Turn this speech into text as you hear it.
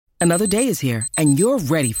Another day is here, and you're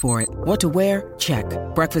ready for it. What to wear? Check.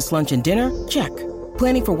 Breakfast, lunch, and dinner? Check.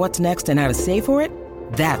 Planning for what's next and how to save for it?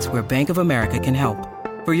 That's where Bank of America can help.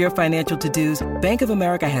 For your financial to-dos, Bank of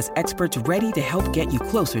America has experts ready to help get you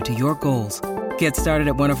closer to your goals. Get started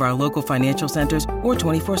at one of our local financial centers or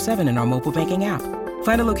 24/7 in our mobile banking app.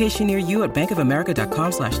 Find a location near you at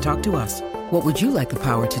bankofamerica.com/talktous. What would you like the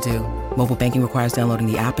power to do? Mobile banking requires downloading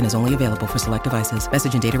the app and is only available for select devices.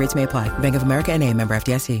 Message and data rates may apply. Bank of America N.A., member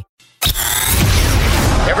FDIC.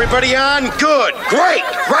 Everybody on? Good. Great.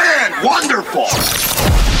 Grand. Wonderful.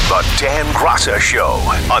 The Dan Graca Show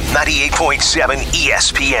on 98.7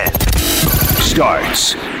 ESPN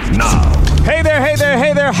starts now. Hey there, hey there,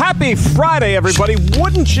 hey there. Happy Friday, everybody.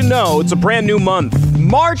 Wouldn't you know, it's a brand new month.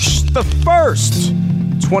 March the 1st,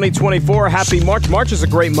 2024. Happy March. March is a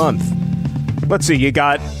great month. Let's see, you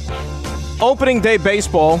got opening day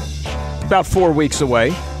baseball about 4 weeks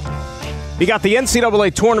away. You got the NCAA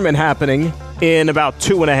tournament happening in about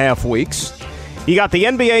 2.5 weeks. You got the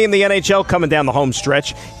NBA and the NHL coming down the home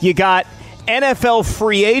stretch. You got NFL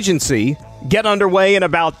free agency get underway in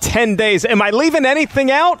about 10 days. Am I leaving anything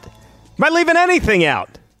out?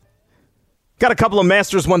 Got a couple of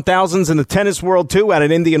Masters 1000s in the tennis world, too, out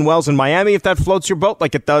at Indian Wells in Miami, if that floats your boat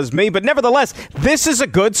like it does me. But nevertheless, this is a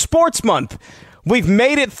good sports month. We've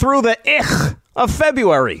made it through the of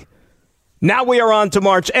February. Now we are on to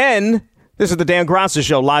March, and this is the Dan Graca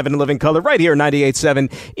Show, live in living color, right here,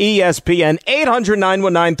 98.7 ESPN,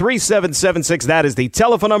 800-919-3776. That is the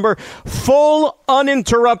telephone number. Full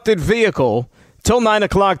uninterrupted vehicle till 9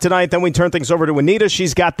 o'clock tonight. Then we turn things over to Anita.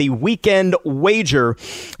 She's got the weekend wager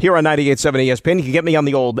here on 98.7 ESPN. You can get me on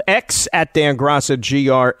the old X at Dan Graca,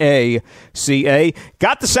 Graca.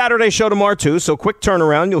 Got the Saturday show tomorrow, too, so quick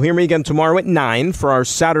turnaround. You'll hear me again tomorrow at 9 for our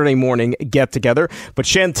Saturday morning get-together. But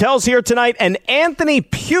Chantel's here tonight, and Anthony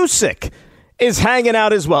Pusick is hanging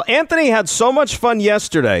out as well. Anthony had so much fun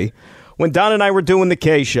yesterday when Don and I were doing the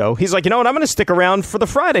K show. He's like, you know what, I'm going to stick around for the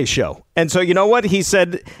Friday show. And so you know what? He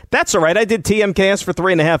said, that's all right. I did TMKS for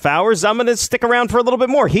 3.5 hours. I'm going to stick around for a little bit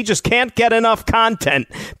more. He just can't get enough content.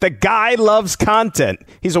 The guy loves content.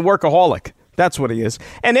 He's a workaholic. That's what he is.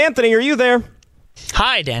 And Anthony, are you there?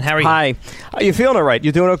 Hi, Dan. How are you? Hi. Are you feeling all right?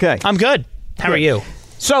 You doing okay? I'm good. How are you?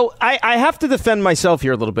 So I have to defend myself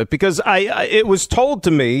here a little bit because it was told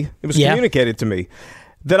to me, it was communicated to me,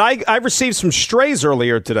 that I received some strays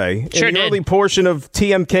earlier today in the early portion of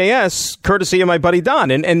TMKS, courtesy of my buddy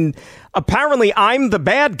Don. And apparently I'm the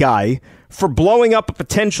bad guy for blowing up a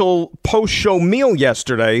potential post-show meal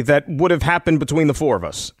yesterday that would have happened between the four of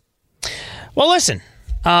us. Well, listen,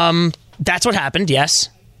 that's what happened, yes.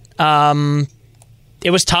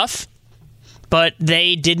 It was tough, but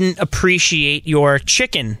they didn't appreciate your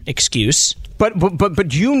chicken excuse.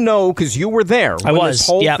 But you know, because you were there when this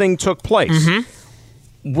whole thing took place. Mm-hmm.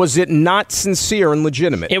 Was it not sincere and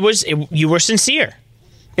legitimate? You were sincere.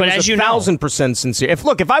 But as you know, 1,000% sincere.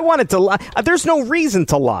 If I wanted to lie, there's no reason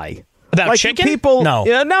to lie. About chicken? People, no.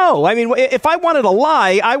 No. I mean, if I wanted to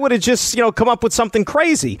lie, I would have just, come up with something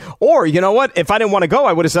crazy. Or, you know what? If I didn't want to go,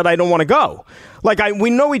 I would have said I don't want to go. We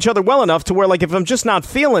know each other well enough to where, if I'm just not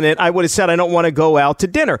feeling it, I would have said I don't want to go out to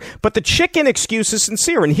dinner. But the chicken excuse is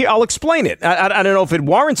sincere, and here, I'll explain it. I don't know if it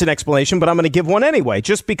warrants an explanation, but I'm going to give one anyway.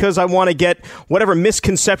 Just because I want to get whatever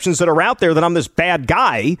misconceptions that are out there that I'm this bad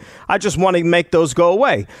guy, I just want to make those go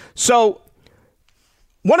away. So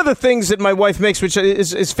one of the things that my wife makes, which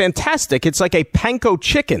is fantastic, it's like a panko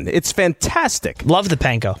chicken. It's fantastic. Love the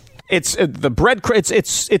panko. It's the bread.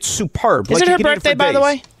 It's superb. Is it her birthday, by the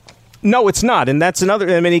way? No, it's not, and that's another.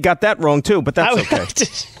 I mean, he got that wrong too, but that's okay.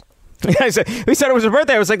 He said it was her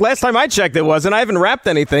birthday. I was like, last time I checked, it was, and I haven't wrapped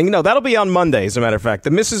anything. No, that'll be on Monday, as a matter of fact. The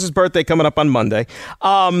missus's birthday coming up on Monday.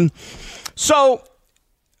 So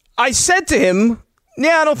I said to him,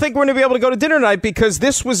 I don't think we're going to be able to go to dinner tonight because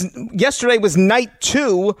yesterday was night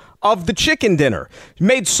 2 of the chicken dinner.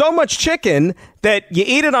 Made so much chicken that you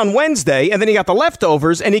eat it on Wednesday, and then you got the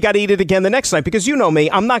leftovers, and you got to eat it again the next night. Because you know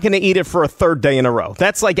me, I'm not going to eat it for a third day in a row.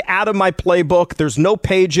 That's out of my playbook. There's no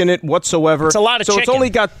page in it whatsoever. It's a lot of chicken. So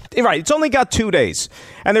it's only got 2 days.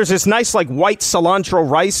 And there's this nice white cilantro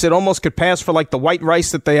rice. It almost could pass for the white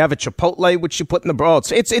rice that they have at Chipotle, which you put in the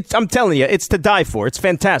broth. It's I'm telling you, it's to die for. It's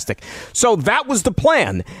fantastic. So that was the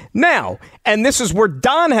plan. Now, and this is where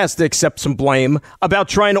Don has to accept some blame about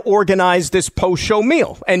trying to organize this post-show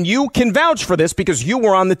meal. And you can vouch for this because you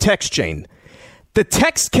were on the text chain. The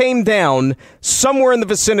text came down somewhere in the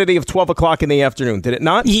vicinity of 12 o'clock in the afternoon, did it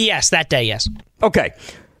not? Yes, that day, yes. Okay.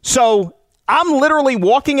 So I'm literally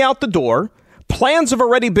walking out the door, plans have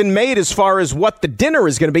already been made as far as what the dinner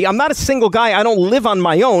is going to be. I'm not a single guy. I don't live on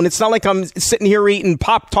my own. It's not like I'm sitting here eating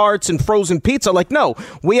Pop-Tarts and frozen pizza. Like, no,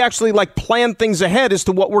 we actually plan things ahead as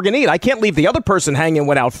to what we're going to eat. I can't leave the other person hanging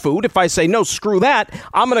without food. If I say, no, screw that,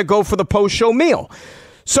 I'm going to go for the post-show meal.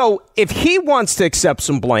 So if he wants to accept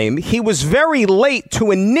some blame, he was very late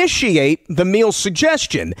to initiate the meal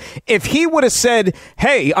suggestion. If he would have said,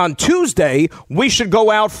 hey, on Tuesday, we should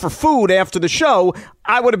go out for food after the show,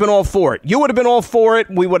 I would have been all for it. You would have been all for it.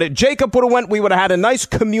 Jacob would have went. We would have had a nice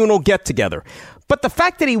communal get-together. But the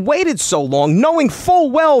fact that he waited so long, knowing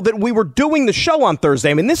full well that we were doing the show on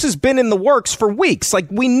Thursday, I mean, this has been in the works for weeks. Like,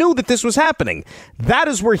 we knew that this was happening. That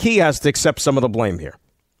is where he has to accept some of the blame here.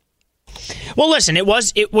 Well, listen, it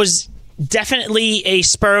was definitely a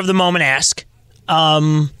spur of the moment ask.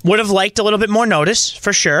 Would have liked a little bit more notice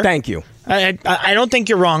for sure. Thank you. I don't think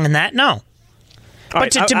you're wrong in that. No,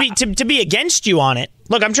 but to be against you on it.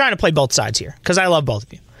 Look, I'm trying to play both sides here because I love both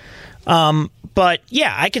of you. But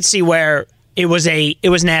yeah, I could see where it was an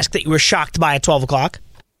ask that you were shocked by at 12 o'clock.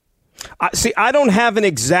 See, I don't have an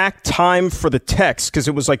exact time for the text because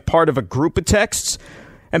it was like part of a group of texts.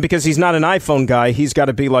 And because he's not an iPhone guy, he's got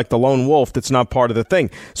to be like the lone wolf that's not part of the thing.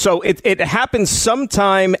 So it happens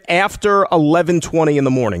sometime after 11:20 in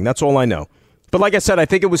the morning. That's all I know. But like I said, I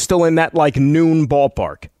think it was still in that noon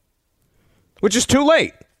ballpark, which is too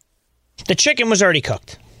late. The chicken was already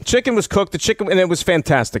cooked. Chicken was cooked. And it was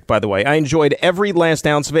fantastic, by the way. I enjoyed every last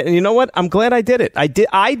ounce of it. And you know what? I'm glad I did it. I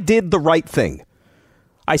did the right thing.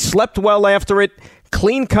 I slept well after it,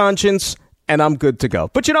 clean conscience, and I'm good to go.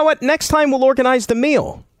 But you know what? Next time we'll organize the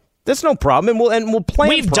meal. There's no problem, and we'll plan.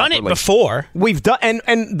 We've done it before. We've done,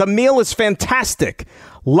 and the meal is fantastic.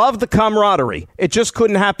 Love the camaraderie. It just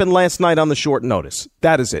couldn't happen last night on the short notice.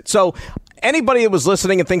 That is it. So anybody that was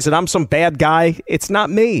listening and thinks that I'm some bad guy, it's not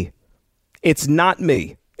me. It's not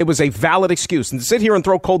me. It was a valid excuse. And to sit here and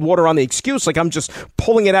throw cold water on the excuse like I'm just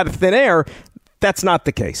pulling it out of thin air, that's not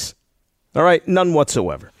the case. All right? None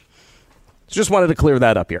whatsoever. Just wanted to clear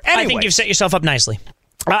that up here. Anyway, I think you've set yourself up nicely.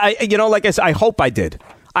 Like I said, I hope I did.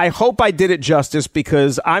 I hope I did it justice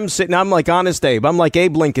because I'm like Honest Abe. I'm like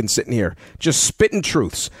Abe Lincoln sitting here, just spitting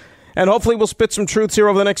truths. And hopefully we'll spit some truths here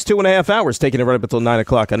over the next 2.5 hours, taking it right up until 9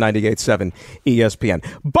 o'clock on 98.7 ESPN.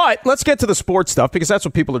 But let's get to the sports stuff because that's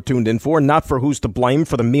what people are tuned in for, not for who's to blame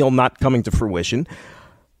for the meal not coming to fruition.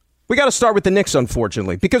 We got to start with the Knicks,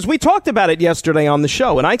 unfortunately, because we talked about it yesterday on the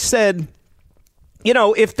show, and I said,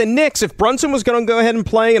 if the Knicks, if Brunson was going to go ahead and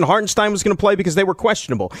play and Hartenstein was going to play because they were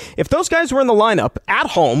questionable, if those guys were in the lineup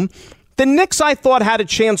at home, the Knicks, I thought, had a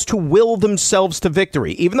chance to will themselves to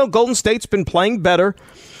victory, even though Golden State's been playing better.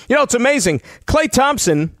 It's amazing. Klay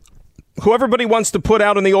Thompson, who everybody wants to put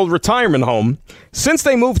out in the old retirement home, since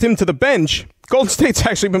they moved him to the bench, Golden State's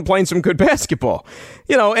actually been playing some good basketball.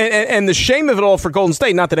 And the shame of it all for Golden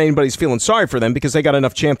State, not that anybody's feeling sorry for them because they got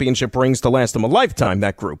enough championship rings to last them a lifetime,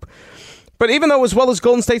 that group. But even though as well as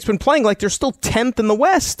Golden State's been playing, they're still 10th in the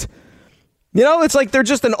West. It's like they're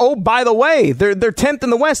just by the way, they're 10th in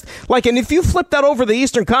the West. And if you flip that over the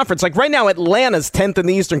Eastern Conference, right now Atlanta's 10th in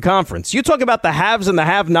the Eastern Conference. You talk about the haves and the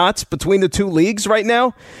have-nots between the two leagues right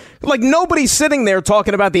now. Nobody's sitting there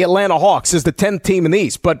talking about the Atlanta Hawks as the 10th team in the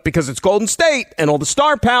East. But because it's Golden State and all the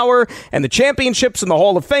star power and the championships and the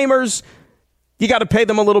Hall of Famers, you got to pay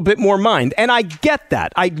them a little bit more mind. And I get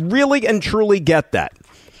that. I really and truly get that.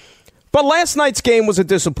 But last night's game was a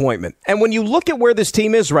disappointment. And when you look at where this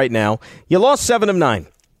team is right now, you lost 7 of 9.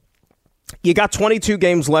 You got 22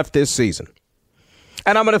 games left this season.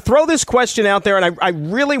 And I'm going to throw this question out there, and I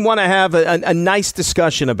really want to have a nice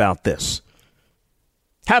discussion about this.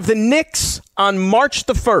 Have the Knicks on March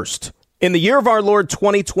the 1st, in the year of our Lord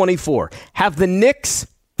 2024, have the Knicks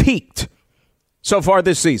peaked so far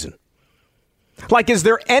this season? Is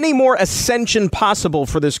there any more ascension possible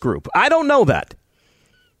for this group? I don't know that.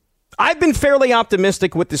 I've been fairly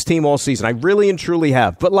optimistic with this team all season. I really and truly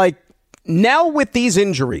have. But now with these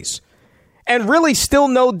injuries and really still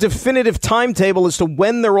no definitive timetable as to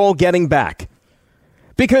when they're all getting back.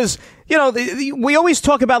 Because, we always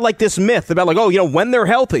talk about this myth about when they're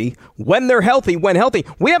healthy, when healthy.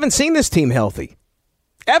 We haven't seen this team healthy.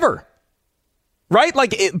 Ever. Right?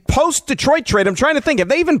 Post-Detroit trade, I'm trying to think. Have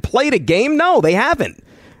they even played a game? No, they haven't.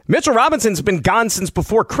 Mitchell Robinson's been gone since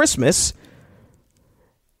before Christmas.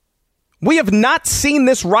 We have not seen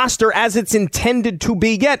this roster as it's intended to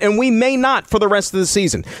be yet, and we may not for the rest of the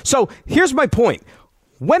season. So here's my point.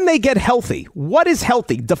 When they get healthy, what is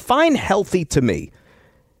healthy? Define healthy to me.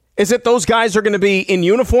 Is it those guys are going to be in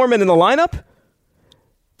uniform and in the lineup?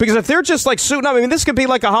 Because if they're just suiting up, this could be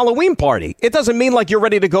like a Halloween party. It doesn't mean you're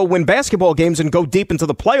ready to go win basketball games and go deep into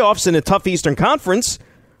the playoffs in a tough Eastern Conference.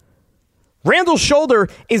 Randall's shoulder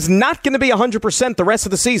is not going to be 100% the rest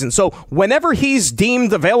of the season. So whenever he's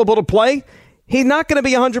deemed available to play, he's not going to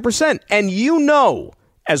be 100%. And you know,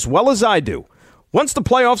 as well as I do, once the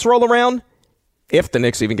playoffs roll around, if the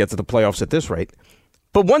Knicks even get to the playoffs at this rate,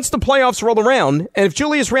 but once the playoffs roll around, and if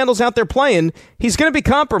Julius Randle's out there playing, he's going to be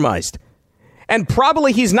compromised. And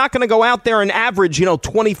probably he's not going to go out there and average,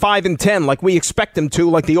 25 and 10 like we expect him to,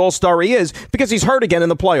 like the all-star he is, because he's hurt again in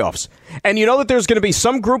the playoffs. And you know that there's going to be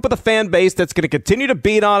some group of the fan base that's going to continue to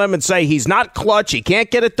beat on him and say he's not clutch, he can't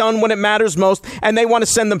get it done when it matters most, and they want to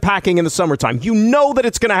send them packing in the summertime. You know that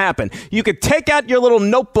it's going to happen. You could take out your little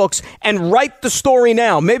notebooks and write the story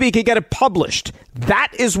now. Maybe you could get it published.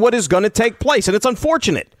 That is what is going to take place, and it's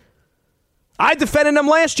unfortunate. I defended him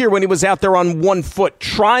last year when he was out there on one foot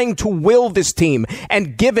trying to will this team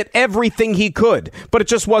and give it everything he could, but it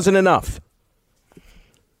just wasn't enough.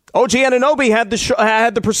 OG Anunoby had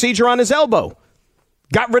the procedure on his elbow.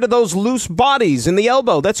 Got rid of those loose bodies in the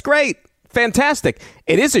elbow. That's great. Fantastic.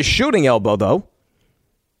 It is his shooting elbow, though.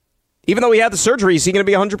 Even though he had the surgery, is he going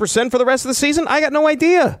to be 100% for the rest of the season? I got no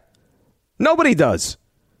idea. Nobody does.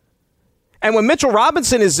 And when Mitchell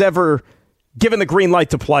Robinson is ever given the green light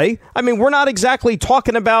to play, I mean, we're not exactly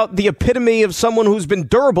talking about the epitome of someone who's been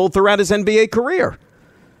durable throughout his NBA career.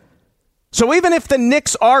 So even if the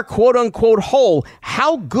Knicks are quote-unquote whole,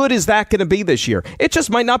 how good is that going to be this year? It just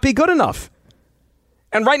might not be good enough.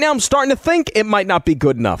 And right now I'm starting to think it might not be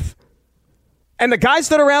good enough. And the guys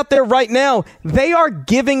that are out there right now, they are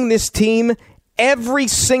giving this team every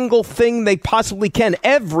single thing they possibly can,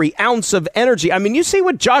 every ounce of energy. I mean, you see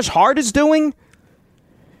what Josh Hart is doing?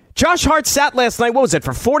 Josh Hart sat last night, what was it,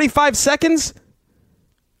 for 45 seconds?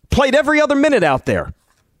 Played every other minute out there.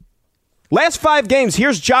 Last 5 games,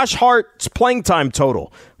 here's Josh Hart's playing time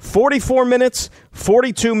total. 44 minutes,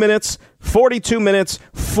 42 minutes, 42 minutes,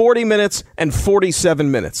 40 minutes, and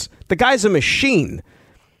 47 minutes. The guy's a machine.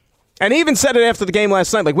 And he even said it after the game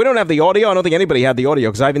last night. Like, we don't have the audio. I don't think anybody had the audio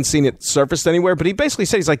because I haven't seen it surfaced anywhere. But he basically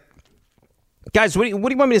said, he's like, guys, what do you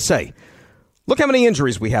want me to say? Look how many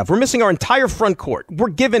injuries we have. We're missing our entire front court. We're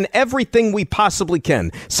given everything we possibly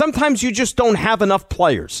can. Sometimes you just don't have enough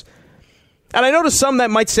players. And I know to some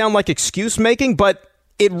that might sound like excuse making, but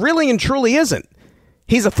it really and truly isn't.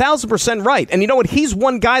 He's 1,000% right. And you know what? He's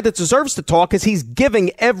one guy that deserves to talk because he's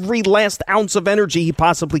giving every last ounce of energy he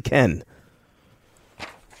possibly can.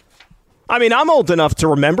 I mean, I'm old enough to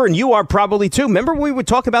remember, and you are probably too. Remember when we would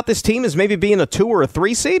talk about this team as maybe being a 2 or a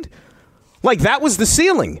 3 seed? Like, that was the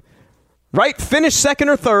ceiling. Right? Finish second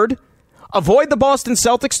or third. Avoid the Boston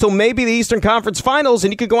Celtics till maybe the Eastern Conference Finals,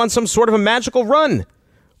 and you could go on some sort of a magical run.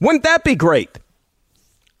 Wouldn't that be great?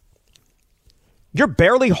 You're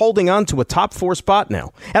barely holding on to a top 4 spot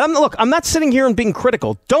now. And I'm not sitting here and being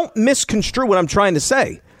critical. Don't misconstrue what I'm trying to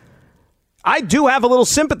say. I do have a little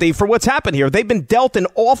sympathy for what's happened here. They've been dealt an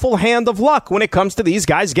awful hand of luck when it comes to these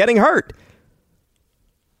guys getting hurt.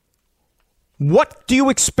 What do you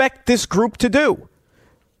expect this group to do?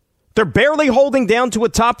 They're barely holding down to a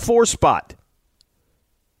top 4 spot.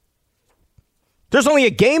 There's only a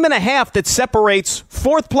game and a half that separates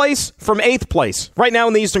 4th place from 8th place right now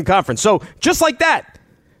in the Eastern Conference. So just like that,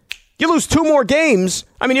 you lose 2 more games.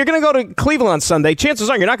 I mean, you're going to go to Cleveland on Sunday. Chances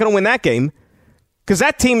are you're not going to win that game because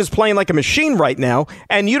that team is playing like a machine right now,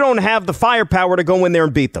 and you don't have the firepower to go in there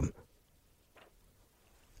and beat them.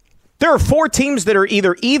 There are 4 teams that are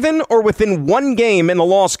either even or within 1 game in the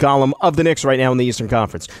loss column of the Knicks right now in the Eastern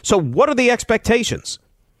Conference. So what are the expectations?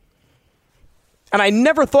 And I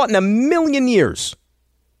never thought in a million years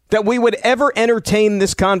that we would ever entertain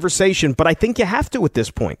this conversation, but I think you have to at this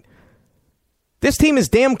point. This team is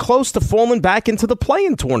damn close to falling back into the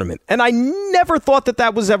play-in tournament, and I never thought that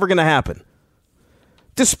that was ever going to happen.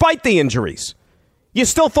 Despite the injuries, you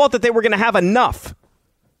still thought that they were going to have enough.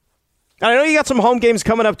 And I know you got some home games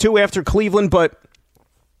coming up, too, after Cleveland, but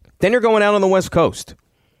then you're going out on the West Coast,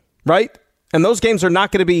 right? And those games are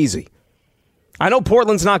not going to be easy. I know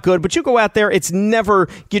Portland's not good, but you go out there, it's never,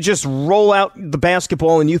 you just roll out the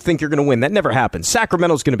basketball and you think you're going to win. That never happens.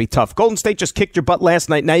 Sacramento's going to be tough. Golden State just kicked your butt last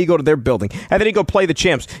night. Now you go to their building, and then you go play the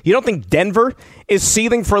champs. You don't think Denver is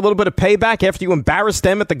seething for a little bit of payback after you embarrassed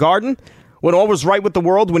them at the Garden? When all was right with the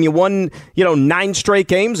world, when you won, 9 straight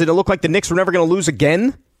games, and it looked like the Knicks were never going to lose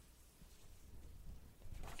again?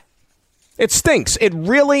 It stinks. It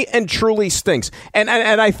really and truly stinks. And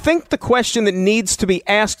I think the question that needs to be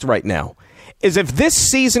asked right now is if this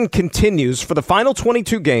season continues for the final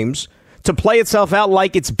 22 games to play itself out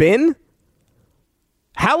like it's been,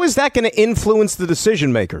 how is that going to influence the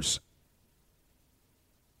decision makers?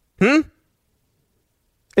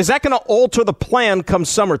 Is that going to alter the plan come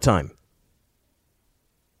summertime?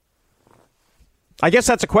 I guess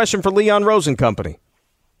that's a question for Leon Rose and company.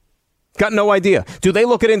 Got no idea. Do they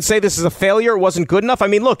look at it and say this is a failure? It wasn't good enough? I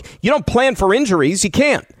mean, look, you don't plan for injuries. You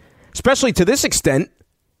can't, especially to this extent.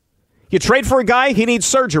 You trade for a guy, he needs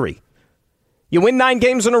surgery. You win 9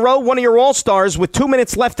 games in a row, one of your all-stars with 2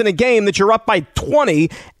 minutes left in a game that you're up by 20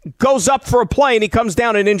 goes up for a play and he comes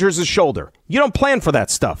down and injures his shoulder. You don't plan for that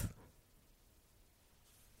stuff.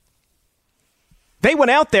 They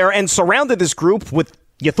went out there and surrounded this group with,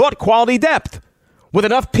 you thought, quality depth, with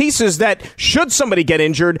enough pieces that should somebody get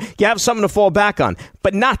injured, you have something to fall back on.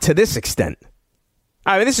 But not to this extent.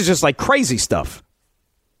 I mean, this is just like crazy stuff.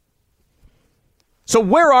 So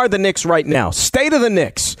where are the Knicks right now? State of the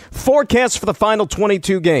Knicks. Forecast for the final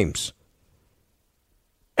 22 games.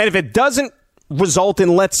 And if it doesn't result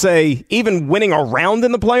in, let's say, even winning a round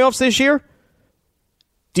in the playoffs this year,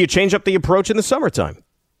 do you change up the approach in the summertime?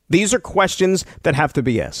 These are questions that have to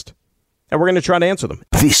be asked. And we're going to try to answer them.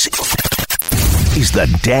 This is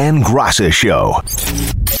the Dan Graca Show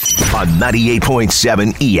on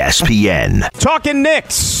 98.7 ESPN. Talking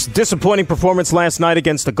Knicks. Disappointing performance last night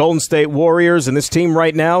against the Golden State Warriors. And this team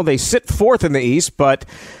right now, they sit 4th in the East, but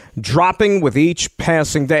dropping with each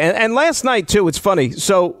passing day. And last night, too, it's funny.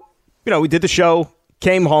 So, we did the show,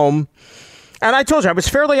 came home, and I told you I was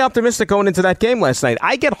fairly optimistic going into that game last night.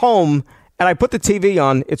 I get home, and I put the TV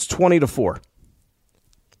on. It's 20-4.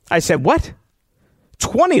 I said, what?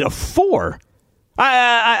 20-4?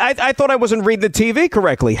 I thought I wasn't reading the TV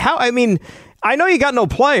correctly. How? I mean, I know you got no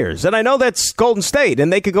players, and I know that's Golden State,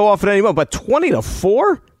 and they could go off at any moment, but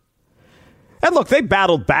 20-4? And look, they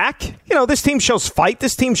battled back. This team shows fight,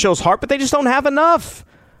 this team shows heart, but they just don't have enough.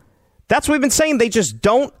 That's what we've been saying. They just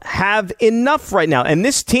don't have enough right now. And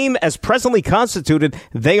this team, as presently constituted,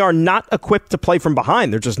 they are not equipped to play from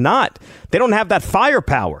behind. They're just not. They don't have that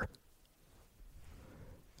firepower.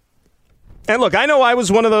 And look, I know I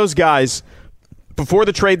was one of those guys before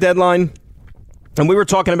the trade deadline, and we were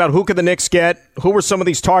talking about who could the Knicks get, who were some of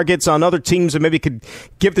these targets on other teams that maybe could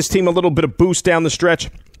give this team a little bit of boost down the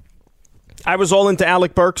stretch. I was all into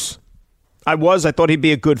Alec Burks. I thought he'd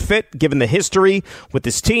be a good fit, given the history with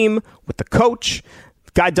this team, with the coach.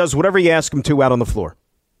 The guy does whatever you ask him to out on the floor.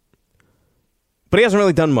 But he hasn't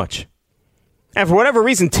really done much. And for whatever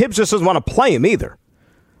reason, Tibbs just doesn't want to play him either.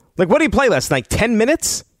 Like, what did he play last night? 10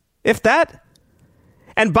 minutes? If that?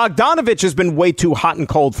 And Bogdanovich has been way too hot and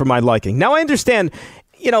cold for my liking. Now, I understand,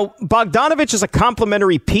 Bogdanovich is a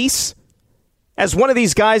complimentary piece. As one of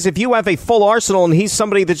these guys, if you have a full arsenal and he's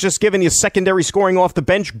somebody that's just giving you secondary scoring off the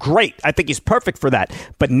bench, great. I think he's perfect for that.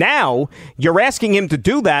 But now you're asking him to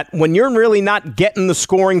do that when you're really not getting the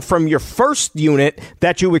scoring from your first unit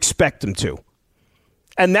that you expect him to.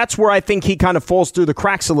 And that's where I think he kind of falls through the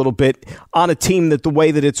cracks a little bit on a team that the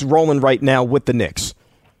way that it's rolling right now with the Knicks.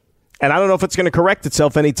 And I don't know if it's going to correct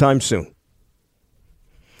itself anytime soon.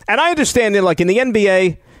 And I understand that, like in the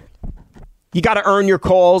NBA, you got to earn your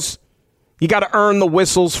calls. You got to earn the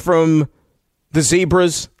whistles from the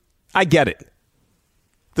Zebras. I get it.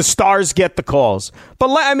 The Stars get the calls. But,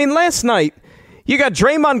 last night, you got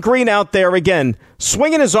Draymond Green out there again,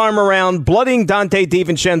 swinging his arm around, bloodying Dante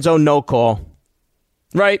DiVincenzo, no call.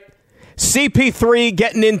 Right? CP3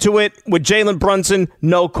 getting into it with Jalen Brunson,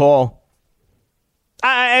 no call.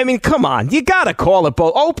 I mean, come on. You got to call it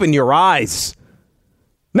both. Open your eyes.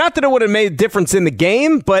 Not that it would have made a difference in the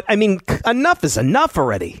game, but, enough is enough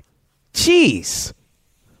already. Jeez.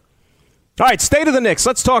 All right, State of the Knicks.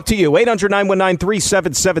 Let's talk to you.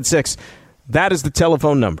 800-919-3776. That is the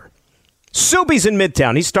telephone number. Subi's in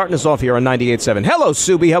Midtown. He's starting us off here on 98.7. Hello,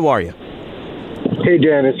 Subi. How are you? Hey,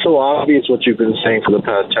 Dan. It's so obvious what you've been saying for the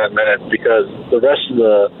past 10 minutes because the rest of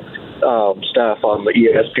the staff on the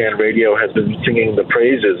ESPN radio has been singing the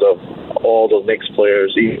praises of all the Knicks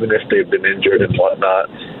players, even if they've been injured and whatnot.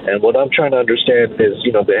 And what I'm trying to understand is,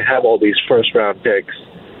 they have all these first-round picks.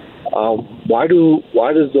 Why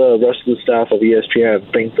does the rest of the staff of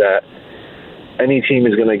ESPN think that any team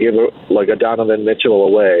is going to give a Donovan Mitchell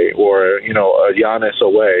away or a Giannis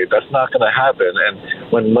away? That's not going to happen. And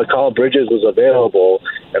when Mikal Bridges was available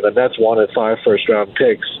and the Nets wanted 5 first-round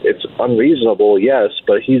picks, it's unreasonable, yes,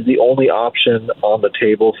 but he's the only option on the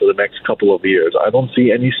table for the next couple of years. I don't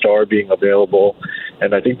see any star being available,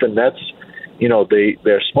 and I think the Nets,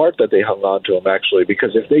 they're smart that they hung on to him actually,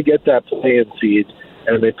 because if they get that play-in seed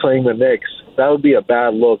and they're playing the Knicks, that would be a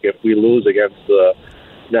bad look if we lose against the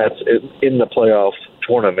Nets in the playoff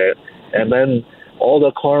tournament. And then all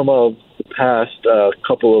the karma of the past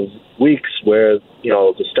couple of weeks where,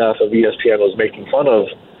 the staff of ESPN was making fun of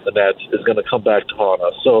the Nets is going to come back to haunt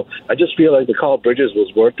us. So I just feel like the Call Bridges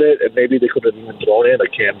was worth it, and maybe they could have even thrown in a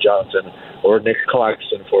Cam Johnson or Nick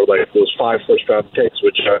Claxton for like those 5 first-round picks,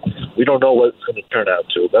 which we don't know what it's going to turn out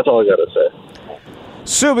to. That's all I got to say.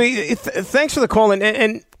 Subi, thanks for the call.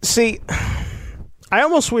 And see, I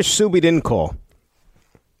almost wish Subi didn't call.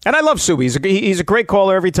 And I love Subi. He's a great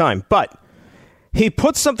caller every time. But he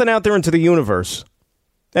puts something out there into the universe.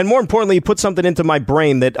 And more importantly, he put something into my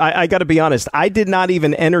brain that I got to be honest, I did not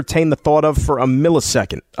even entertain the thought of for a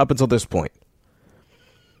millisecond up until this point.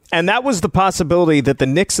 And that was the possibility that the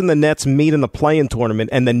Knicks and the Nets meet in the play-in tournament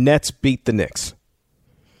and the Nets beat the Knicks.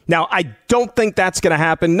 Now, I don't think that's going to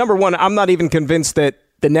happen. Number one, I'm not even convinced that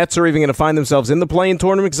the Nets are even going to find themselves in the play-in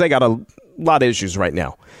tournament because they got a lot of issues right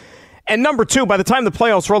now. And number two, by the time the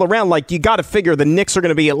playoffs roll around, you got to figure the Knicks are going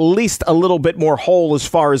to be at least a little bit more whole as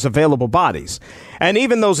far as available bodies. And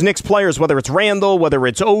even those Knicks players, whether it's Randall, whether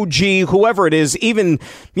it's OG, whoever it is, even,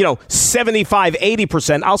 75,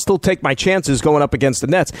 80%, I'll still take my chances going up against the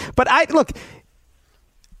Nets. But look,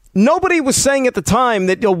 nobody was saying at the time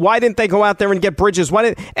that, why didn't they go out there and get Bridges?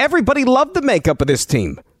 Everybody loved the makeup of this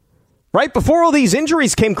team. Right? Before all these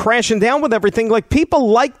injuries came crashing down with everything, people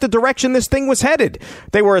liked the direction this thing was headed.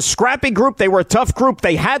 They were a scrappy group. They were a tough group.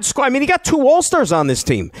 They had you got 2 All-Stars on this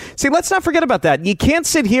team. See, let's not forget about that. You can't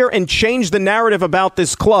sit here and change the narrative about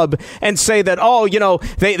this club and say that,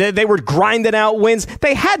 they were grinding out wins.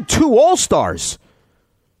 They had 2 All-Stars.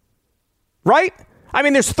 Right?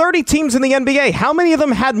 There's 30 teams in the NBA. How many of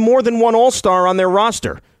them had more than 1 All-Star on their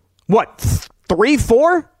roster? What, 3,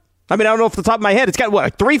 4? I don't know off the top of my head. It's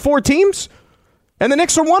got, 3, 4 teams? And the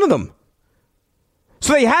Knicks are one of them.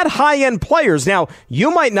 So they had high-end players. Now, you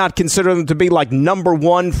might not consider them to be number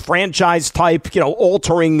 1 franchise type,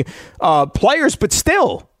 altering players, but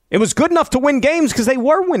still, it was good enough to win games because they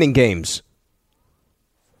were winning games.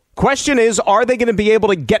 Question is, are they going to be able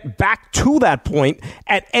to get back to that point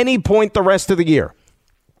at any point the rest of the year?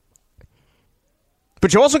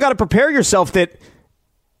 But you also got to prepare yourself that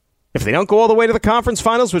if they don't go all the way to the conference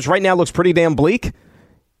finals, which right now looks pretty damn bleak,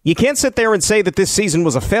 you can't sit there and say that this season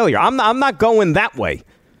was a failure. I'm not going that way.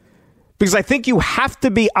 Because I think you have to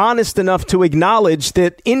be honest enough to acknowledge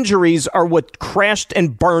that injuries are what crashed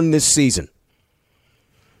and burned this season.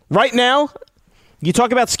 Right now, you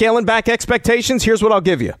talk about scaling back expectations, here's what I'll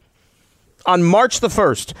give you. On March the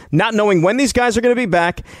 1st, not knowing when these guys are going to be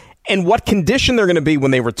back and what condition they're going to be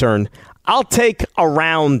when they return, I'll take a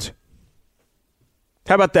round.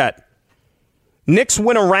 How about that? Knicks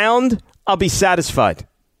win a round, I'll be satisfied.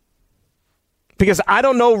 Because I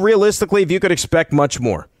don't know realistically if you could expect much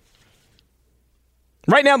more.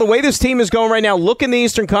 Right now, the way this team is going right now, look in the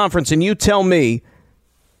Eastern Conference and you tell me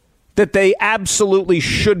that they absolutely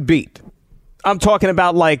should beat. I'm talking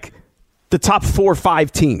about the top 4 or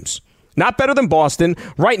 5 teams. Not better than Boston.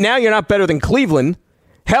 Right now, you're not better than Cleveland.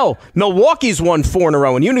 Hell, Milwaukee's won 4 in a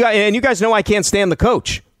row, and you guys know I can't stand the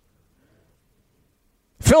coach.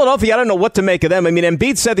 Philadelphia, I don't know what to make of them.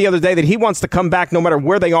 Embiid said the other day that he wants to come back no matter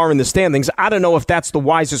where they are in the standings. I don't know if that's the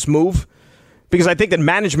wisest move because I think that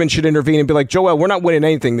management should intervene and be like, Joel, we're not winning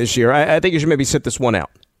anything this year. I think you should maybe sit this one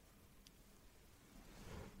out.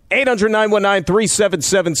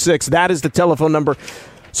 800-919-3776. That is the telephone number.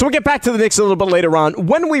 So we'll get back to the Knicks a little bit later on.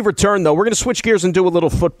 When we return, though, we're going to switch gears and do a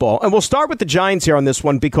little football. And we'll start with the Giants here on this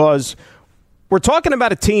one because we're talking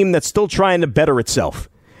about a team that's still trying to better itself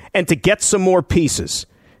and to get some more pieces.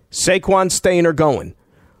 Saquon staying or going?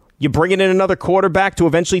 You bringing in another quarterback to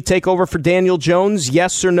eventually take over for Daniel Jones,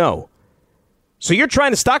 yes or no? So you're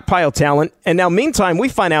trying to stockpile talent, and now meantime, we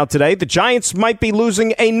find out today the Giants might be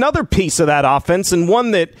losing another piece of that offense, and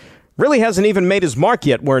one that really hasn't even made his mark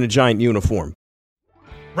yet wearing a Giant uniform.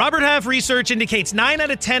 Robert Half research indicates 9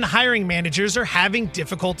 out of 10 hiring managers are having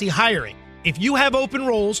difficulty hiring. If you have open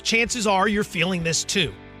roles, chances are you're feeling this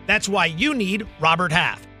too. That's why you need Robert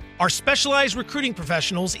Half. Our specialized recruiting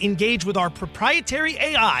professionals engage with our proprietary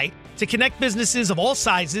AI to connect businesses of all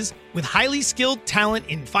sizes with highly skilled talent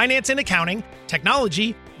in finance and accounting,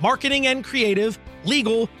 technology, marketing and creative,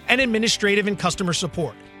 legal, and administrative and customer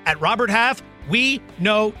support. At Robert Half, we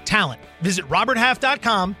know talent. Visit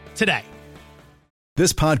roberthalf.com today.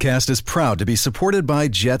 This podcast is proud to be supported by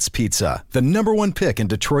Jets Pizza, the #1 pick in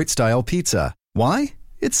Detroit-style pizza. Why?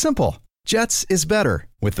 It's simple. Jets is better.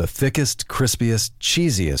 With the thickest, crispiest,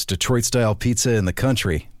 cheesiest Detroit-style pizza in the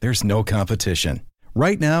country, there's no competition.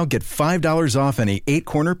 Right now, get $5 off any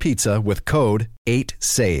 8-corner pizza with code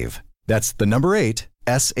 8SAVE. That's the number 8,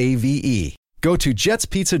 S-A-V-E. Go to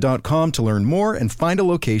jetspizza.com to learn more and find a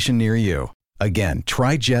location near you. Again,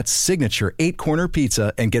 try Jet's signature 8-corner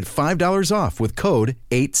pizza and get $5 off with code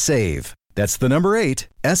 8SAVE. That's the number 8,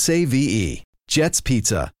 S-A-V-E. Jets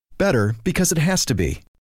Pizza. Better because it has to be.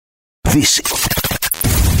 This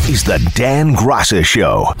is the Dan Graca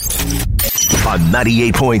Show on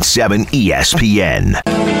 98.7 ESPN.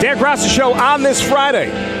 Dan Graca Show on this Friday.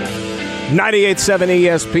 98.7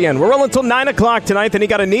 ESPN. We're rolling until 9 o'clock tonight. Then you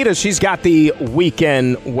got Anita. She's got the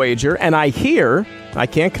weekend wager. And I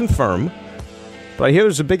can't confirm, but I hear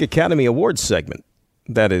there's a big Academy Awards segment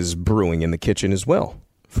that is brewing in the kitchen as well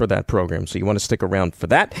for that program. So you want to stick around for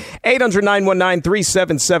that.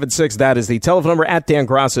 800-919-3776. That is the telephone number. At Dan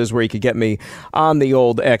Graca is where you could get me on the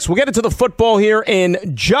old X. We'll get into the football here in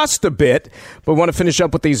just a bit, but we want to finish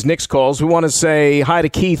up with these Knicks calls. We want to say hi to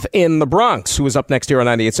Keith in the Bronx, who is up next here on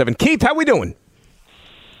 98.7. Keith, how we doing?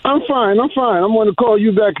 I'm fine. I'm going to call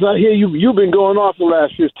you back because I hear you've been going off the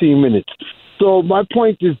last 15 minutes. So my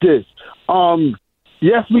point is this.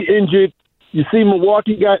 Yes, we injured. You see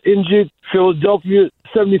Milwaukee got injured. Philadelphia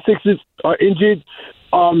 76ers are injured.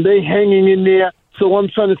 They hanging in there. So I'm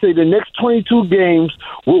trying to say the next 22 games,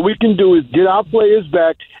 what we can do is get our players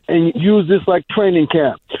back and use this like training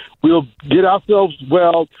camp. We'll get ourselves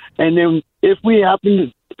well, and then if we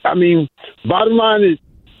happen to, bottom line is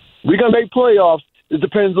we're going to make playoffs. It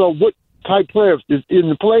depends on what type playoffs is in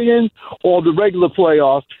the play-in or the regular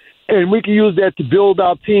playoffs, and we can use that to build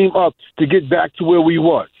our team up to get back to where we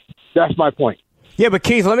was. That's my point. Yeah, but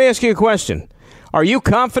Keith, let me ask you a question. Are you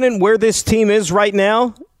confident where this team is right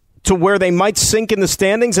now to where they might sink in the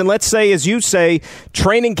standings? And let's say, as you say,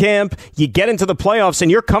 training camp, you get into the playoffs, and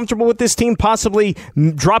you're comfortable with this team possibly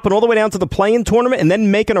dropping all the way down to the play-in tournament and then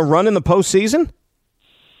making a run in the postseason?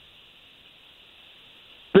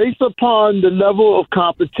 Based upon the level of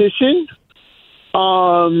competition,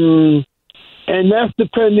 and that's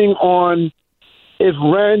depending on if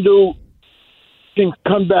Randall can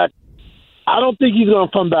come back. I don't think he's going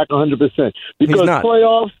to come back 100% because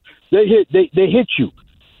playoffs they hit you.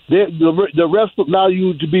 The refs allow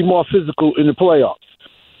you to be more physical in the playoffs.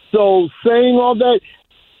 So saying all that,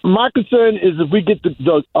 my concern is if we get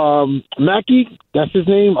the Mackey, that's his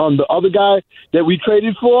name, the other guy that we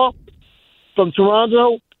traded for from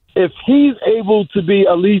Toronto, if he's able to be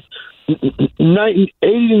at least 80 to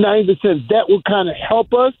 90%, that will kind of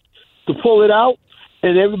help us to pull it out,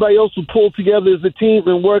 and everybody else will pull together as a team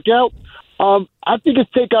and work out. I think it's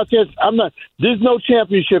take our chance. There's no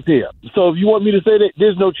championship here. So if you want me to say that,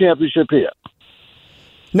 there's no championship here.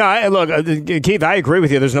 No, look, Keith, I agree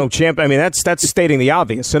with you. There's no champ. That's stating the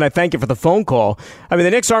obvious, and I thank you for the phone call. The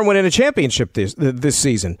Knicks aren't winning a championship this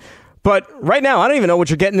season. But right now, I don't even know what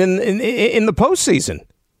you're getting in the postseason.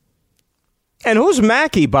 And who's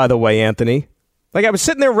Mackey, by the way, Anthony? Like, I was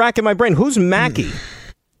sitting there racking my brain. Who's Mackey?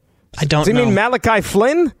 I don't know. Does he mean Malachi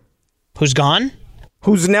Flynn? Who's gone?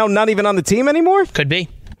 Who's now not even on the team anymore? Could be.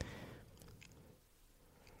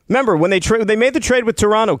 Remember, when they made the trade with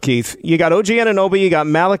Toronto, Keith, you got OG Anunoby, you got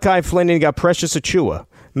Malachi Flynn, and you got Precious Achiuwa.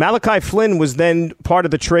 Malachi Flynn was then part of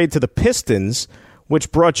the trade to the Pistons,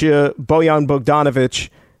 which brought you Bojan Bogdanovic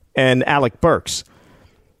and Alec Burks.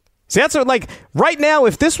 See, that's right now,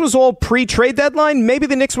 if this was all pre-trade deadline, maybe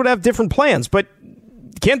the Knicks would have different plans, but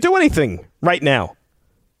can't do anything right now.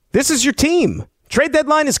 This is your team. Trade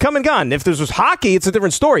deadline is come and gone. If this was hockey, it's a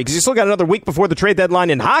different story because you still got another week before the trade deadline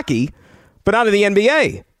in hockey, but not in the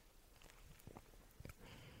NBA.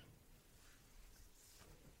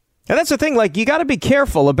 And that's the thing, you got to be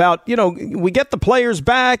careful about, we get the players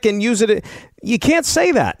back and use it. You can't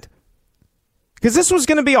say that. Because this was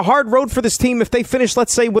going to be a hard road for this team if they finished,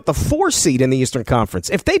 let's say, with the 4 seed in the Eastern Conference.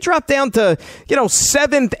 If they drop down to,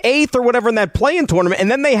 7th, 8th, or whatever in that play-in tournament, and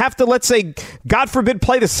then they have to, let's say, God forbid,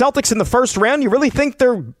 play the Celtics in the first round, you really think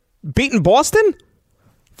they're beating Boston?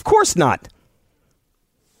 Of course not.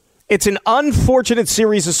 It's an unfortunate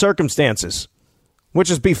series of circumstances which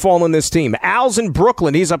has befallen this team. Al's in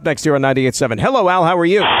Brooklyn. He's up next here on 98.7. Hello, Al. How are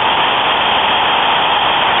you?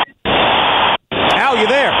 Al, you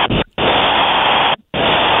there?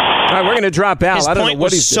 All right, we're going to drop Al. His I don't point know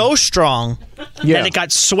what was so strong that it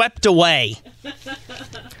got swept away.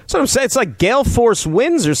 That's what I'm saying. It's like gale force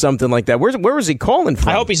winds or something like that. Where was he calling from?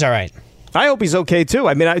 I hope he's all right. I hope he's okay too.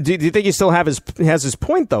 Do you think he still has his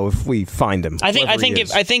point though? If we find him, I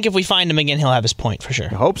think if we find him again, he'll have his point for sure.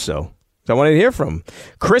 I hope so. I wanted to hear from him.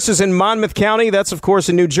 Chris is in Monmouth County. That's of course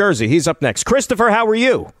in New Jersey. He's up next. Christopher, how are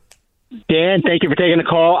you? Dan, thank you for taking the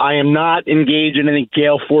call. I am not engaged in any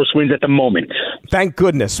gale force winds at the moment. Thank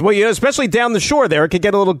goodness. Well, especially down the shore there, it could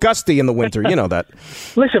get a little gusty in the winter. You know that.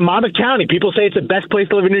 Listen, Monmouth County, people say it's the best place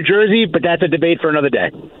to live in New Jersey, but that's a debate for another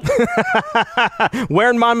day. Where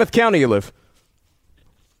in Monmouth County you live?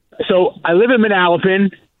 So I live in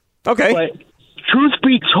Manalapan. Okay. But truth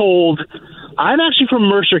be told, I'm actually from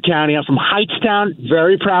Mercer County. I'm from Hightstown.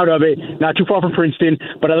 Very proud of it. Not too far from Princeton,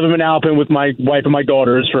 but I live in Alpin with my wife and my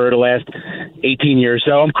daughters for the last 18 years.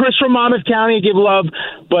 So I'm Chris from Monmouth County. I give love.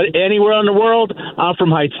 But anywhere in the world, I'm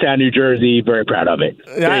from Hightstown, New Jersey. Very proud of it.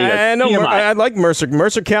 I know. I like Mercer.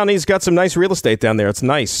 Mercer County's got some nice real estate down there. It's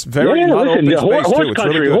nice. Very listen, open space, horse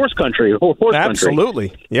country, really horse country.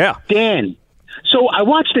 Absolutely. Yeah. Dan, so I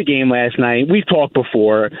watched the game last night. We've talked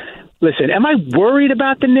before. Listen, am I worried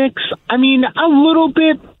about the Knicks? I mean, a little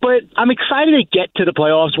bit, but I'm excited to get to the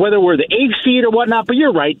playoffs, whether we're the 8th seed or whatnot. But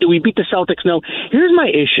you're right. Do we beat the Celtics? No. Here's my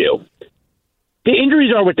issue. The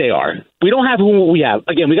injuries are what they are. We don't have who we have.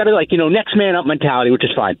 Again, we got to, next man up mentality, which is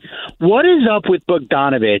fine. What is up with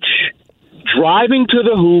Bogdanović driving to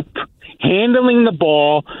the hoop, handling the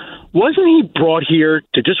ball? Wasn't he brought here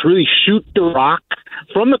to just really shoot the rock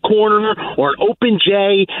from the corner or an open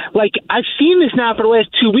J? I've seen this now for the last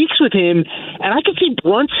 2 weeks with him, and I can see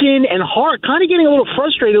Brunson and Hart kind of getting a little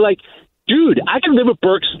frustrated. Dude, I can live with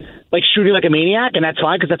Burks, shooting like a maniac, and that's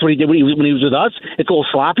fine because that's what he did when he was with us. It's a little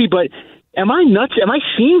sloppy, but am I nuts? Am I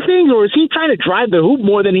seeing things, or is he trying to drive the hoop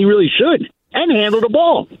more than he really should and handle the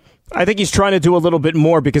ball? I think he's trying to do a little bit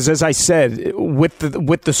more because, as I said, with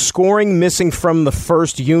the scoring missing from the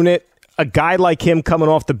first unit, a guy like him coming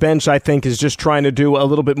off the bench, I think, is just trying to do a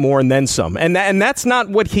little bit more and then some. And that's not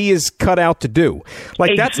what he is cut out to do.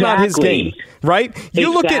 That's not his game, right?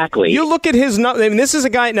 You look at his. I mean, this is a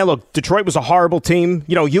guy. Now, look, Detroit was a horrible team.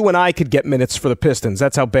 You and I could get minutes for the Pistons.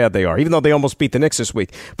 That's how bad they are, even though they almost beat the Knicks this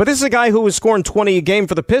week. But this is a guy who was scoring 20 a game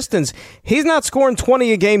for the Pistons. He's not scoring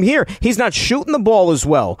 20 a game here. He's not shooting the ball as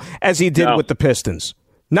well as he did with the Pistons.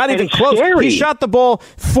 Not even close. Scary. He shot the ball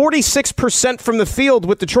 46% from the field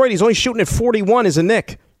with Detroit. He's only shooting at 41 as a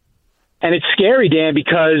Knick. And it's scary, Dan,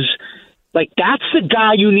 because that's the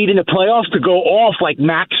guy you need in the playoffs to go off like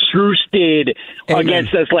Max Strus did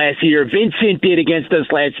against us last year. Vincent did against us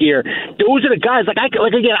last year. Those are the guys.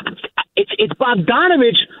 Again, it's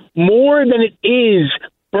Bogdanović more than it is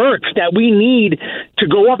Burks that we need to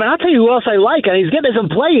go up. And I'll tell you who else I like, and he's getting some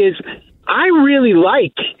play, is I really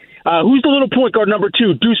like who's the little point guard number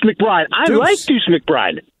 2? Deuce McBride. I like Deuce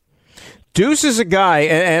McBride. Deuce is a guy,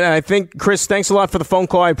 and I think, Chris, thanks a lot for the phone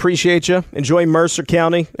call. I appreciate you. Enjoy Mercer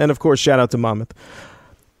County. And, of course, shout out to Monmouth.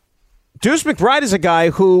 Deuce McBride is a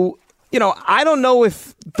guy who, I don't know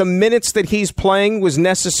if the minutes that he's playing was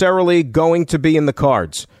necessarily going to be in the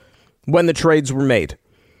cards when the trades were made.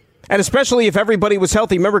 And especially if everybody was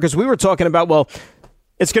healthy. Remember, because we were talking about,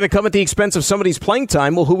 it's going to come at the expense of somebody's playing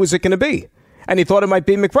time. Well, who was it going to be? And he thought it might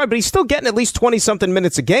be McBride, but he's still getting at least 20-something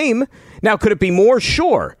minutes a game. Now, could it be more?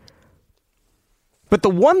 Sure. But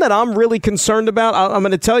the one that I'm really concerned about, I'm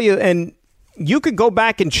going to tell you, and you could go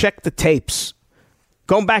back and check the tapes,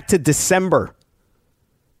 going back to December.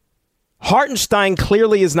 Hartenstein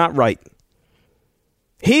clearly is not right.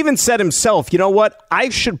 He even said himself, you know what, I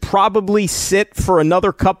should probably sit for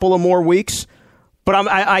another couple of more weeks, but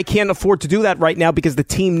I can't afford to do that right now because the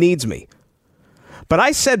team needs me. But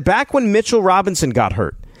I said back when Mitchell Robinson got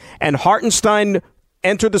hurt and Hartenstein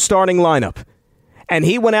entered the starting lineup and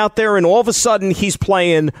he went out there and all of a sudden he's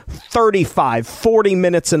playing 35, 40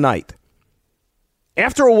 minutes a night.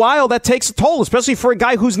 After a while, that takes a toll, especially for a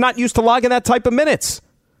guy who's not used to logging that type of minutes.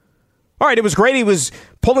 All right, it was great. He was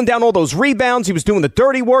pulling down all those rebounds. He was doing the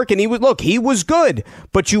dirty work, and he was good.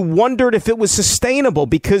 But you wondered if it was sustainable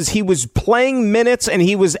because he was playing minutes and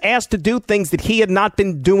he was asked to do things that he had not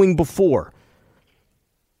been doing before.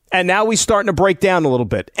 And now he's starting to break down a little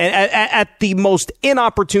bit. And at the most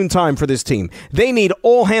inopportune time for this team. They need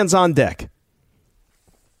all hands on deck.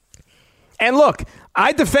 And look,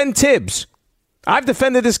 I defend Tibbs. I've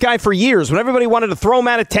defended this guy for years. When everybody wanted to throw him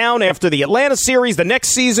out of town after the Atlanta series, the next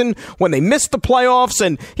season, when they missed the playoffs,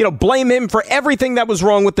 and blame him for everything that was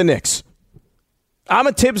wrong with the Knicks. I'm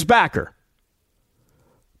a Tibbs backer.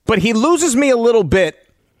 But he loses me a little bit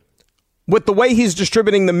with the way he's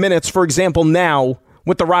distributing the minutes, for example, now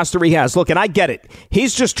with the roster he has. Look, and I get it.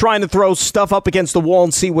 He's just trying to throw stuff up against the wall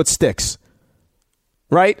and see what sticks.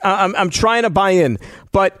 Right? I'm trying to buy in.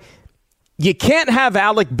 But you can't have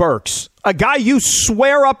Alec Burks, a guy you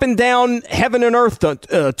swear up and down heaven and earth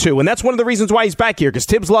to. And that's one of the reasons why he's back here, because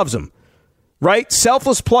Tibbs loves him. Right?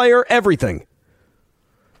 Selfless player, everything.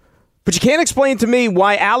 But you can't explain to me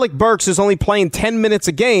why Alec Burks is only playing 10 minutes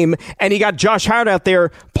a game and he got Josh Hart out there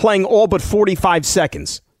playing all but 45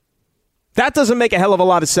 seconds. That doesn't make a hell of a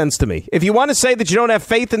lot of sense to me. If you want to say that you don't have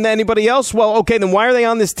faith in anybody else, well, okay, then why are they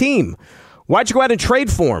on this team? Why'd you go out and trade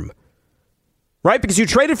for them? Right? Because you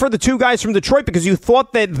traded for the two guys from Detroit because you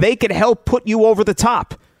thought that they could help put you over the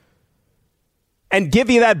top and give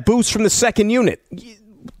you that boost from the second unit.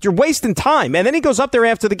 you're wasting time. And then he goes up there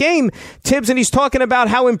after the game, Tibbs, and he's talking about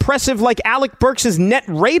how impressive like Alec Burks' net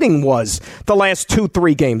rating was the last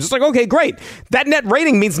 2-3 games. It's like, okay, great. That net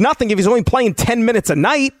rating means nothing if he's only playing 10 minutes a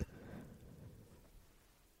night.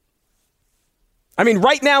 I mean,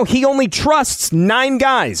 right now, he only trusts 9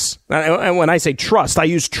 guys. And when I say trust, I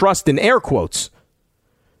use trust in air quotes.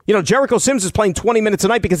 You know, Jericho Sims is playing 20 minutes a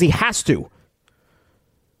night because he has to.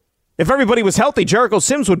 If everybody was healthy, Jericho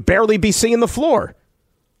Sims would barely be seeing the floor.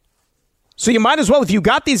 So you might as well, if you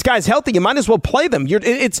got these guys healthy, you might as well play them.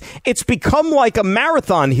 It's become like a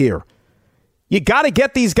marathon here. You got to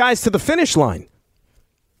get these guys to the finish line.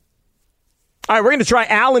 All right, we're going to try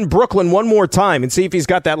Al in Brooklyn one more time and see if he's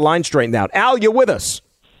got that line straightened out. Al, you're with us.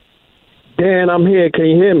 Dan, I'm here. Can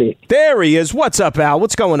you hear me? There he is. What's up, Al?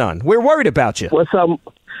 What's going on? We're worried about you. What's up?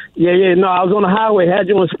 Yeah. No, I was on the highway, had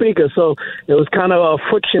you on speaker, so it was kind of a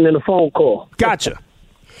friction in the phone call. Gotcha.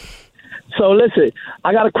 So listen,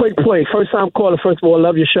 I got a quick play. First time caller. First of all,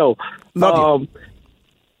 love your show. Love you.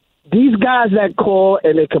 These guys that call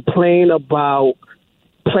and they complain about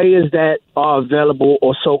players that are available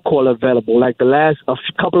or so-called available. Like a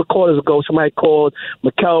couple of quarters ago, somebody called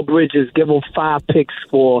Mikal Bridges, give him 5 picks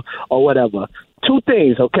for or whatever. 2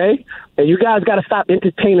 things, okay? And you guys got to stop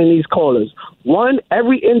entertaining these callers. One,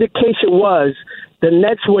 every indication was the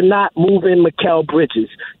Nets were not moving Mikal Bridges.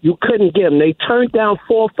 You couldn't get him. They turned down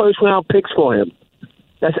 4 first-round picks for him.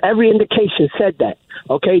 That's every indication said that.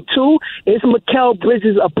 Okay, 2, is Mikal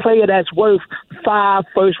Bridges a player that's worth 5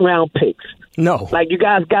 first-round picks? No. Like, you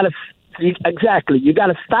guys got to exactly. You got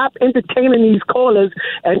to stop entertaining these callers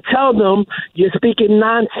and tell them you're speaking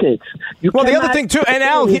nonsense. The other thing, too, and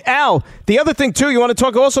Al, the other thing, too, you want to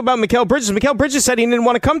talk also about Mikal Bridges. Mikal Bridges said he didn't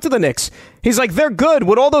want to come to the Knicks. He's like, they're good.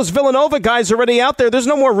 With all those Villanova guys already out there, there's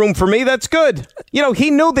no more room for me. That's good. You know,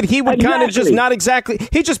 he knew that he would kind of just not exactly,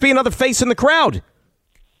 he'd just be another face in the crowd.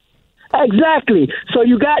 Exactly. So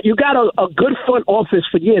you got a good front office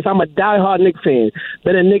for years. I'm a diehard Knicks fan.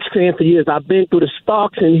 Been a Knicks fan for years. I've been through the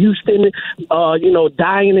Starks in Houston,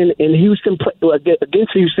 dying in Houston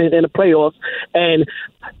against Houston in the playoffs. And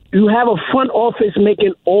you have a front office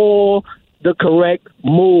making all the correct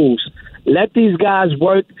moves. Let these guys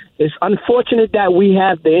work. It's unfortunate that we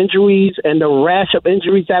have the injuries and the rash of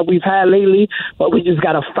injuries that we've had lately, but we just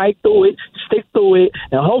got to fight through it, stick through it,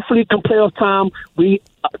 and hopefully come playoff time, we're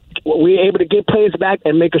able to get players back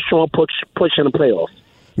and make a strong push in the playoffs.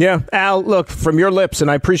 Yeah, Al, look, from your lips,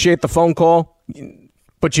 and I appreciate the phone call,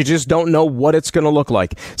 but you just don't know what it's going to look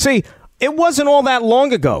like. See, it wasn't all that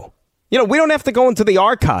long ago. You know, we don't have to go into the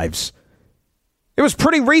archives. It was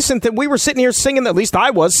pretty recent that we were sitting here singing, at least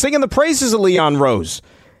I was, singing the praises of Leon Rose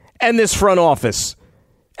and this front office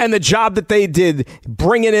and the job that they did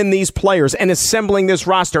bringing in these players and assembling this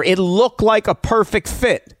roster. It looked like a perfect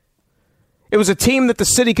fit. It was a team that the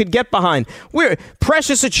city could get behind.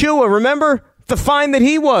 Precious Achiuwa, remember the find that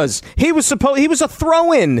he was? He was a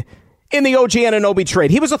throw-in in the OG Anunoby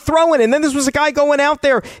trade. He was a throw-in, and then this was a guy going out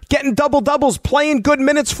there, getting double-doubles, playing good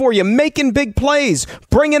minutes for you, making big plays,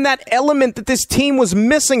 bringing that element that this team was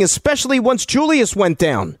missing, especially once Julius went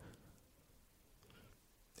down.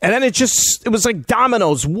 And then it was like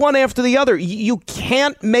dominoes, one after the other. You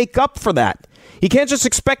can't make up for that. You can't just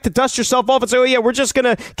expect to dust yourself off and say, oh, yeah, we're just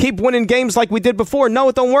going to keep winning games like we did before. No,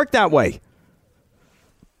 it don't work that way.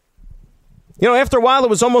 You know, after a while, it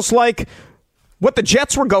was almost like what the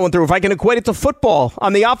Jets were going through, if I can equate it to football,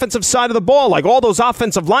 on the offensive side of the ball, like all those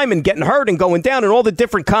offensive linemen getting hurt and going down and all the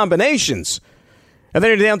different combinations. And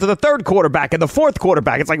then you're down to the third quarterback and the fourth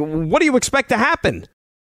quarterback. It's like, what do you expect to happen?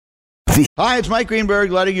 Hi, it's Mike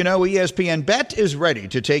Greenberg letting you know ESPN Bet is ready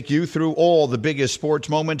to take you through all the biggest sports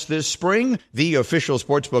moments this spring. The official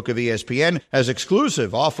sportsbook of ESPN has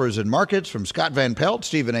exclusive offers and markets from Scott Van Pelt,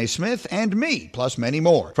 Stephen A. Smith, and me, plus many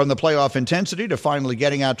more. From the playoff intensity to finally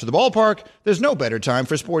getting out to the ballpark, there's no better time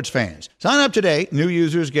for sports fans. Sign up today. New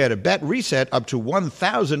users get a bet reset up to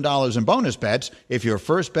 $1,000 in bonus bets if your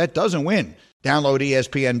first bet doesn't win. Download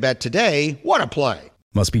ESPN Bet today. What a play.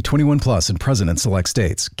 Must be 21 plus and present in select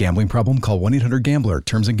states. Gambling problem? Call 1-800-GAMBLER.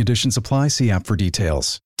 Terms and conditions apply. See app for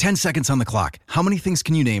details. 10 seconds on the clock. How many things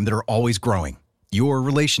can you name that are always growing? Your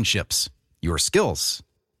relationships, your skills,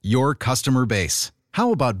 your customer base.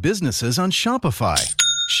 How about businesses on Shopify?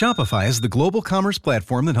 Shopify is the global commerce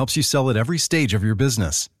platform that helps you sell at every stage of your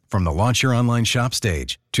business. From the launch your online shop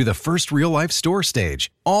stage to the first real-life store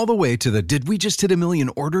stage, all the way to the did we just hit a million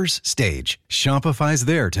orders stage. Shopify's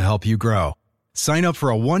there to help you grow. Sign up for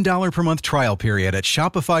a $1 per month trial period at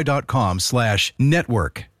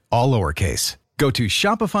shopify.com/network, all lowercase. Go to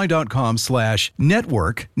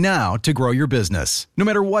shopify.com/network now to grow your business, no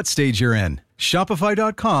matter what stage you're in.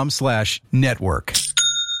 Shopify.com/network.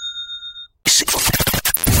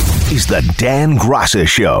 is the Dan Graca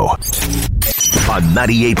Show on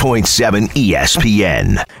 98.7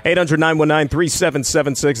 ESPN.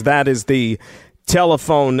 800-919-3776. That is the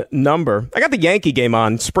telephone number. I got the Yankee game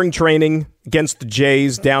on, spring training against the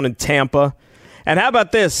Jays down in Tampa. And how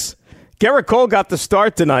about this? Gerrit Cole got the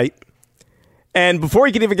start tonight, and before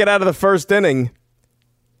he could even get out of the first inning,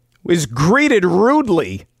 was greeted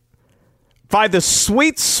rudely by the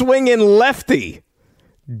sweet swinging lefty,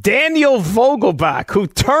 Daniel Vogelbach, who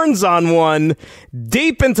turns on one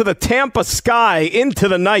deep into the Tampa sky, into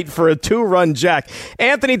the night for a 2-run jack.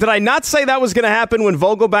 Anthony, did I not say that was going to happen when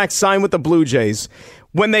Vogelbach signed with the Blue Jays?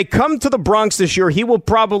 When they come to the Bronx this year, he will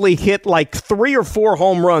probably hit like 3 or 4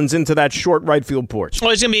 home runs into that short right field porch. Oh,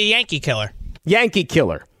 he's going to be a Yankee killer. Yankee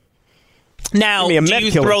killer. Now, do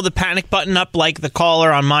you throw the panic button up like the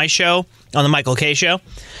caller on my show, on the Michael K. Show,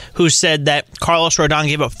 who said that Carlos Rodon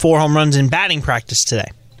gave up 4 home runs in batting practice today?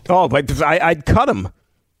 Oh, but I'd cut him.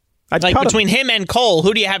 Between him and Cole,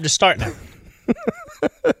 who do you have to start now?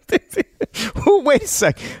 Wait a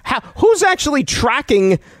sec. Who's actually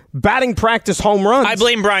tracking batting practice home runs? I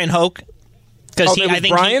blame Brian Hoke because I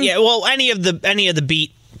think Brian? any of the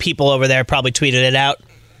beat people over there probably tweeted it out.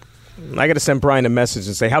 I got to send Brian a message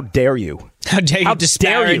and say, "How dare you? How dare you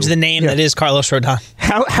disparage the name that is Carlos Rodon?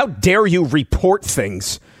 How dare you report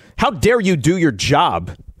things? How dare you do your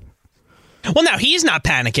job?" Well, now he's not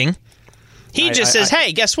panicking. He just says,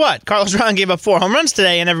 "Hey, guess what? Carlos Rodon gave up 4 home runs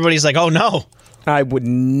today," and everybody's like, "Oh no." I would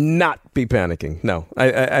not be panicking. No,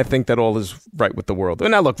 I think that all is right with the world.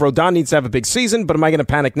 Now, look, Rodon needs to have a big season, but am I going to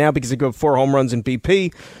panic now because he gave 4 home runs in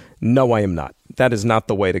BP? No, I am not. That is not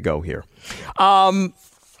the way to go here.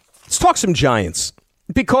 Let's talk some Giants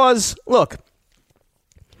because, look,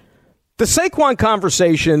 the Saquon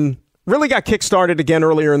conversation really got kick-started again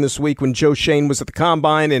earlier in this week when Joe Shane was at the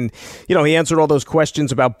Combine and, he answered all those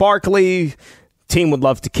questions about Barkley. Team would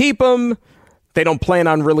love to keep him. They don't plan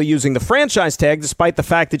on really using the franchise tag, despite the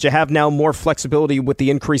fact that you have now more flexibility with the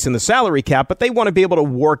increase in the salary cap, but they want to be able to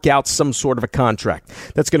work out some sort of a contract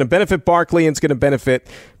that's going to benefit Barkley and it's going to benefit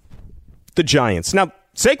the Giants. Now,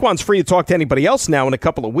 Saquon's free to talk to anybody else now in a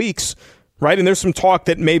couple of weeks, right? And there's some talk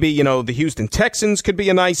that maybe, the Houston Texans could be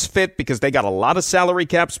a nice fit because they got a lot of salary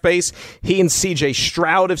cap space. He and C.J.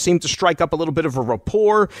 Stroud have seemed to strike up a little bit of a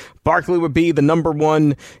rapport. Barkley would be the number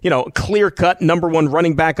one, clear-cut number one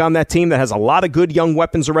running back on that team that has a lot of good young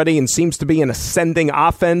weapons already and seems to be an ascending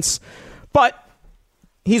offense. But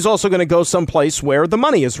he's also going to go someplace where the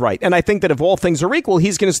money is right. And I think that if all things are equal,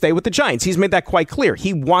 he's going to stay with the Giants. He's made that quite clear.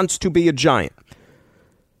 He wants to be a Giant.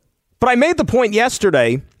 But I made the point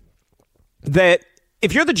yesterday that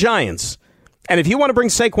if you're the Giants and if you want to bring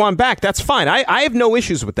Saquon back, that's fine. I have no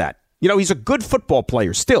issues with that. He's a good football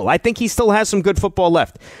player still. I think he still has some good football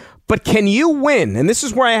left. But can you win, and this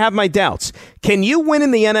is where I have my doubts, can you win in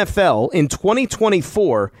the NFL in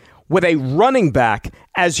 2024 with a running back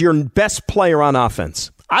as your best player on offense?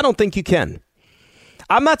 I don't think you can.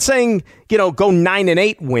 I'm not saying, go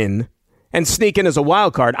 9-8 win and sneak in as a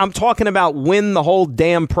wild card. I'm talking about win the whole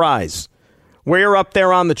damn prize. Where you're up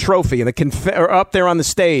there on the trophy and or up there on the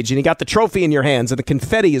stage and you got the trophy in your hands and the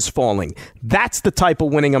confetti is falling. That's the type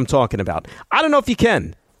of winning I'm talking about. I don't know if you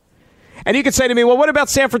can. And you could say to me, well, what about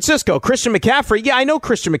San Francisco? Christian McCaffrey? Yeah, I know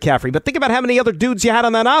Christian McCaffrey, but think about how many other dudes you had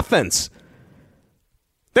on that offense.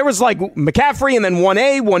 There was like McCaffrey and then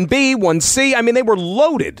 1A, 1B, 1C. I mean, they were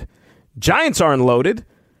loaded. Giants aren't loaded.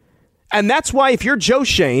 And that's why if you're Joe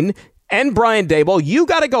Shane and Brian Daboll, you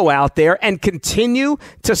got to go out there and continue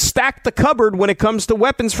to stack the cupboard when it comes to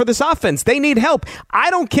weapons for this offense. They need help. I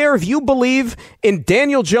don't care if you believe in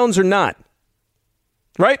Daniel Jones or not.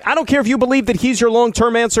 Right? I don't care if you believe that he's your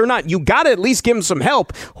long-term answer or not. You got to at least give him some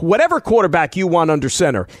help. Whatever quarterback you want under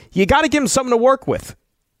center, you got to give him something to work with.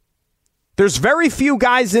 There's very few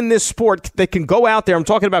guys in this sport that can go out there, I'm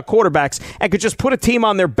talking about quarterbacks, and could just put a team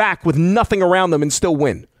on their back with nothing around them and still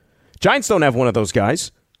win. Giants don't have one of those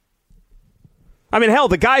guys. I mean, hell,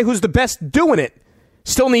 the guy who's the best doing it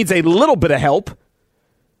still needs a little bit of help.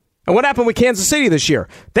 And what happened with Kansas City this year?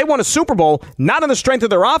 They won a Super Bowl not on the strength of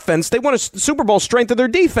their offense. They won a Super Bowl strength of their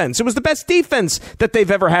defense. It was the best defense that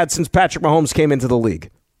they've ever had since Patrick Mahomes came into the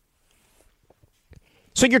league.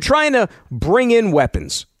 So you're trying to bring in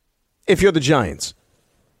weapons if you're the Giants.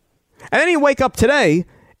 And then you wake up today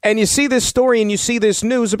and you see this story and you see this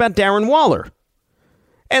news about Darren Waller.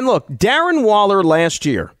 And look, Darren Waller last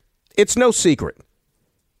year, it's no secret,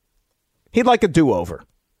 he'd like a do-over.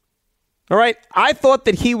 All right? I thought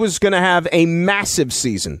that he was going to have a massive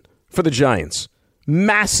season for the Giants.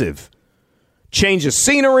 Massive. Change of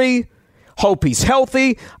scenery. Hope he's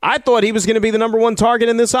healthy. I thought he was going to be the number one target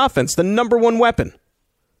in this offense, the number one weapon.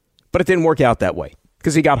 But it didn't work out that way.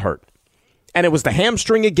 because he got hurt. And it was the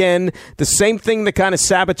hamstring again, the same thing that kind of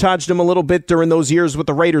sabotaged him a little bit during those years with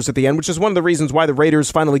the Raiders at the end, which is one of the reasons why the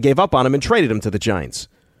Raiders finally gave up on him and traded him to the Giants.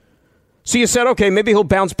 So you said, okay, maybe he'll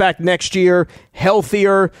bounce back next year,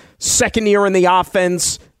 healthier, second year in the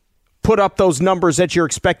offense, put up those numbers that you're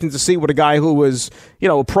expecting to see with a guy who was,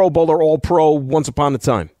 a Pro Bowler, All-Pro once upon a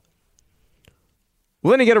time.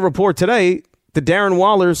 Well, then you get a report today that Darren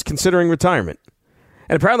Waller's considering retirement.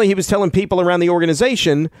 And apparently he was telling people around the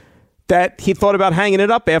organization that he thought about hanging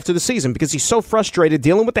it up after the season because he's so frustrated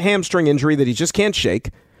dealing with the hamstring injury that he just can't shake.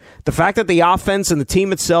 The fact that the offense and the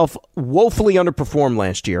team itself woefully underperformed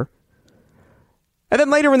last year. And then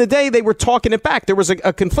later in the day, they were talking it back. There was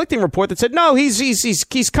a conflicting report that said, no, he's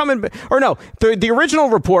coming. Or no, the original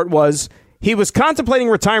report was he was contemplating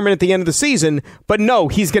retirement at the end of the season, but no,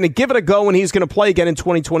 he's going to give it a go and he's going to play again in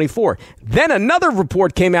 2024. Then another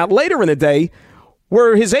report came out later in the day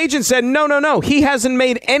where his agent said, no, he hasn't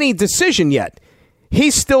made any decision yet.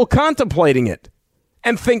 He's still contemplating it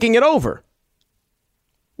and thinking it over.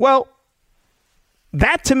 Well,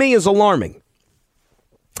 that to me is alarming.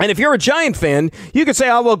 And if you're a Giant fan, you could say,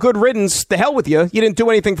 oh, well, good riddance, the hell with you. You didn't do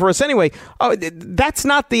anything for us anyway. Oh, that's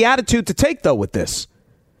not the attitude to take, though, with this.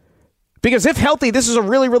 Because if healthy, this is a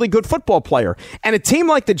really, really good football player. And a team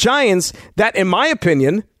like the Giants that, in my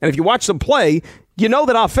opinion, and if you watch them play, you know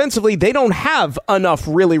that offensively, they don't have enough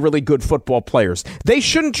really, really good football players. They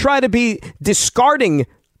shouldn't try to be discarding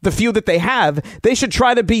the few that they have. They should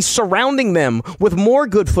try to be surrounding them with more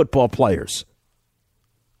good football players.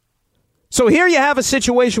 So here you have a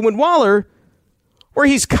situation with Waller where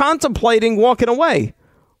he's contemplating walking away.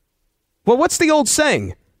 Well, what's the old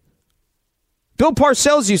saying? Bill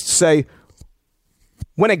Parcells used to say,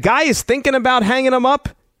 when a guy is thinking about hanging him up,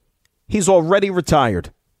 he's already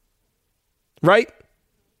retired. Right?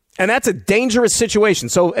 And that's a dangerous situation.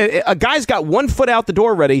 So a guy's got 1 foot out the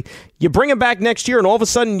door already. You bring him back next year, and all of a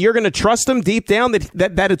sudden you're going to trust him deep down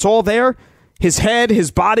that it's all there? His head,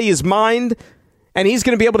 his body, his mind, and he's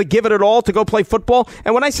going to be able to give it all to go play football?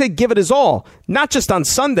 And when I say give it his all, not just on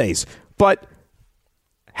Sundays, but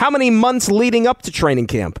how many months leading up to training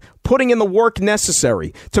camp, putting in the work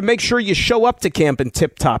necessary to make sure you show up to camp in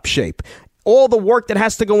tip-top shape. All the work that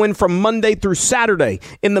has to go in from Monday through Saturday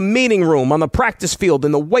in the meeting room, on the practice field,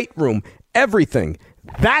 in the weight room, everything.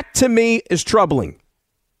 That, to me, is troubling.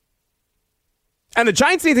 And the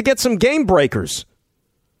Giants need to get some game breakers.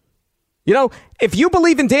 If you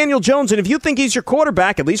believe in Daniel Jones and if you think he's your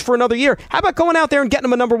quarterback, at least for another year, how about going out there and getting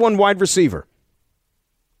him a number 1 wide receiver?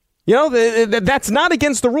 That's not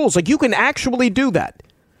against the rules. Like, you can actually do that.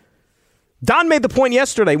 Don made the point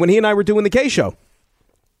yesterday when he and I were doing the K-Show.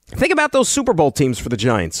 Think about those Super Bowl teams for the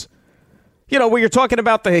Giants. Where you're talking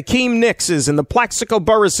about the Hakeem Nickses and the Plaxico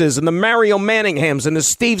Burresses and the Mario Manninghams and the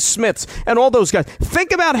Steve Smiths and all those guys.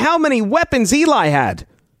 Think about how many weapons Eli had.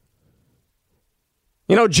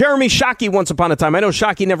 Jeremy Shockey once upon a time. I know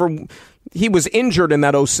Shockey he was injured in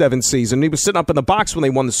that 2007 season. He was sitting up in the box when they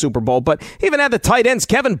won the Super Bowl. But he even had the tight ends,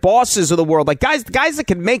 Kevin Bosses of the world, like guys that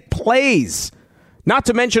can make plays. Not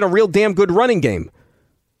to mention a real damn good running game.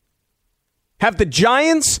 Have the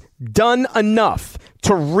Giants done enough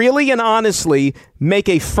to really and honestly make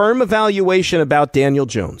a firm evaluation about Daniel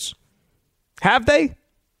Jones? Have they?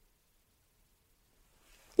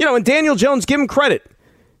 And Daniel Jones, give him credit.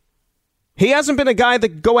 He hasn't been a guy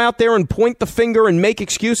that go out there and point the finger and make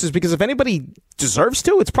excuses, because if anybody deserves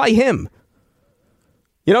to, it's probably him.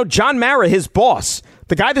 John Mara, his boss,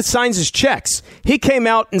 the guy that signs his checks, he came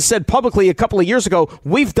out and said publicly a couple of years ago,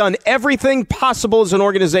 we've done everything possible as an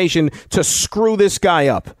organization to screw this guy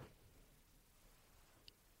up.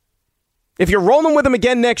 If you're rolling with him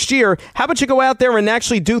again next year, how about you go out there and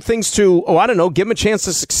actually do things to, give him a chance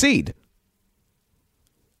to succeed?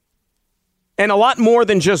 And a lot more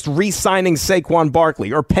than just re-signing Saquon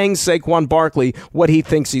Barkley or paying Saquon Barkley what he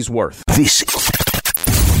thinks he's worth. This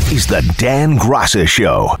is the Dan Graca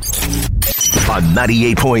Show on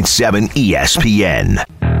 98.7 ESPN.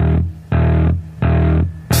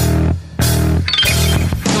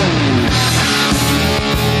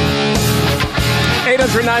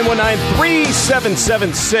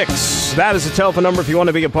 $800-919-3776. That is the telephone number if you want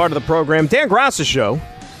to be a part of the program. Dan Graca Show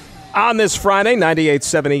on this Friday,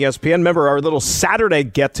 98.7 ESPN. Remember, our little Saturday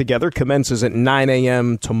get-together commences at 9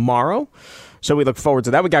 a.m. tomorrow. So we look forward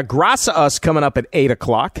to that. We got Graca Us coming up at 8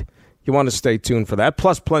 o'clock. You want to stay tuned for that.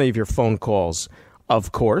 Plus plenty of your phone calls,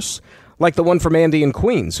 of course. Like the one from Andy in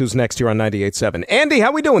Queens, who's next here on 98.7. Andy,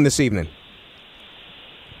 how we doing this evening?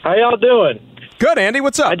 How y'all doing? Good, Andy.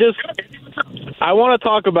 What's up? I want to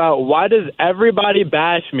talk about why does everybody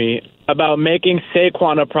bash me about making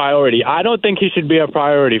Saquon a priority. I don't think he should be a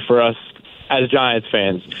priority for us as Giants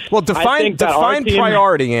fans. Well, define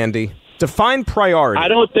priority, Andy. Define priority. I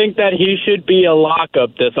don't think that he should be a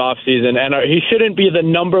lockup this offseason, and he shouldn't be the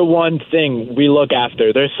number one thing we look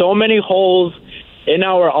after. There's so many holes in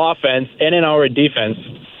our offense and in our defense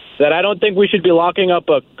that I don't think we should be locking up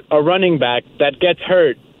a running back that gets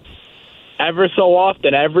hurt ever so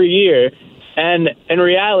often every year. And in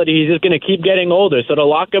reality, he's just going to keep getting older. So to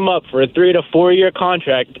lock him up for a 3 to 4 year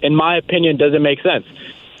contract, in my opinion, doesn't make sense.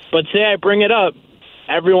 But say I bring it up,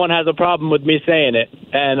 everyone has a problem with me saying it,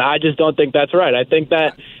 and I just don't think that's right. I think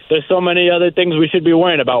that there's so many other things we should be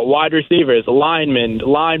worrying about. Wide receivers, linemen,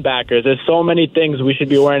 linebackers. There's so many things we should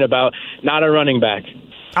be worrying about, not a running back.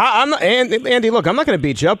 Andy, look, I'm not going to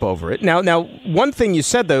beat you up over it. Now, one thing you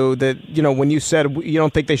said, though, that, when you said you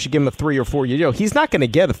don't think they should give him a 3 or 4 year deal, he's not going to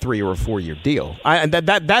get a 3 or a 4 year deal.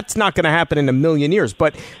 That's not going to happen in a million years.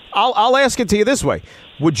 But I'll ask it to you this way.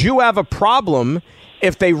 Would you have a problem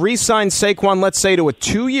if they re-sign Saquon, let's say, to a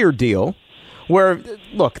 2-year deal where,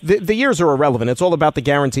 look, the years are irrelevant. It's all about the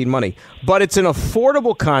guaranteed money. But it's an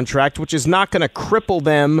affordable contract, which is not going to cripple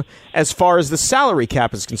them as far as the salary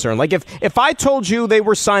cap is concerned. Like, if I told you they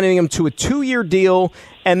were signing him to a 2-year deal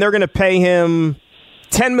and they're going to pay him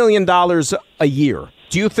 $10 million a year,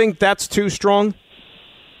 do you think that's too strong?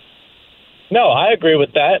 No, I agree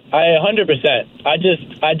with that. 100%.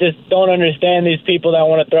 I just don't understand these people that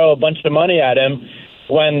want to throw a bunch of money at him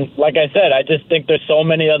when, like I said, I just think there's so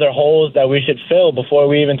many other holes that we should fill before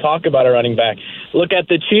we even talk about a running back. Look at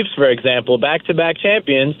the Chiefs, for example, back-to-back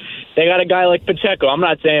champions. They got a guy like Pacheco. I'm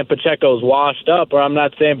not saying Pacheco's washed up, or I'm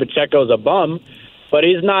not saying Pacheco's a bum, but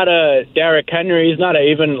he's not a Derrick Henry. He's not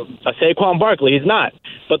even a Saquon Barkley. He's not.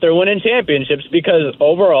 But they're winning championships because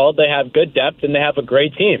overall they have good depth and they have a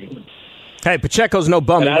great team. Hey, Pacheco's no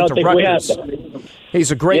bum. He went to Rutgers. He's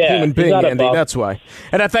a great human being, Andy. That's why.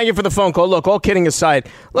 And I thank you for the phone call. Look, all kidding aside,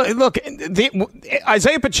 look,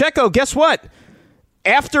 Isaiah Pacheco, guess what?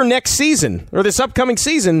 After next season, or this upcoming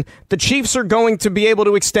season, the Chiefs are going to be able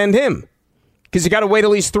to extend him because you got to wait at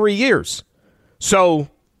least 3 years. So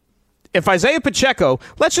if Isaiah Pacheco,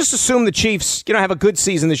 let's just assume the Chiefs, have a good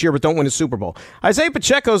season this year but don't win a Super Bowl. Isaiah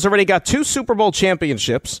Pacheco's already got 2 Super Bowl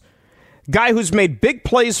championships, guy who's made big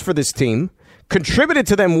plays for this team, contributed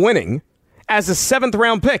to them winning as a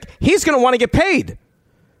 7th-round pick. He's going to want to get paid.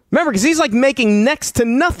 Remember, because he's making next to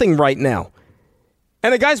nothing right now.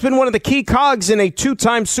 And the guy's been one of the key cogs in a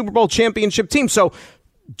 2-time Super Bowl championship team. So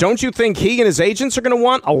don't you think he and his agents are going to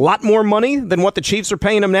want a lot more money than what the Chiefs are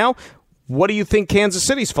paying him now? What do you think Kansas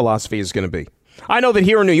City's philosophy is going to be? I know that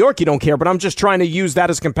here in New York you don't care, but I'm just trying to use that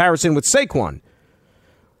as comparison with Saquon.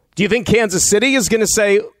 Do you think Kansas City is going to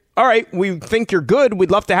say, all right, we think you're good,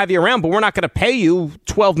 we'd love to have you around, but we're not going to pay you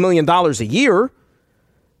 $12 million a year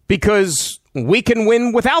because we can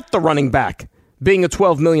win without the running back being a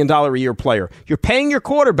 $12 million a year player. You're paying your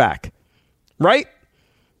quarterback, right?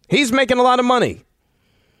 He's making a lot of money.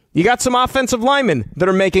 You got some offensive linemen that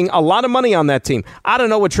are making a lot of money on that team. I don't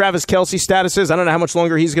know what Travis Kelce's status is. I don't know how much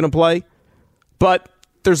longer he's going to play, but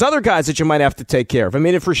there's other guys that you might have to take care of. I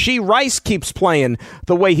mean, if Rashee Rice keeps playing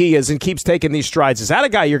the way he is and keeps taking these strides, is that a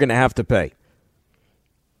guy you're going to have to pay?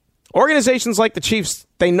 Organizations like the Chiefs,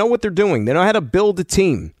 they know what they're doing. They know how to build a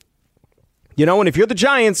team. And if you're the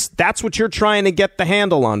Giants, that's what you're trying to get the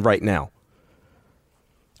handle on right now.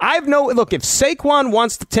 Look, if Saquon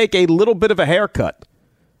wants to take a little bit of a haircut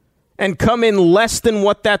and come in less than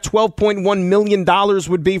what that $12.1 million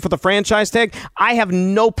would be for the franchise tag, I have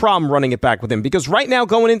no problem running it back with him. Because right now,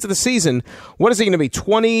 going into the season, what is he going to be,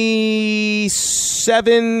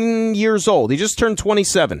 27 years old? He just turned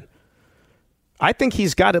 27. I think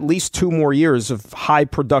he's got at least 2 more years of high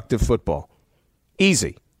productive football.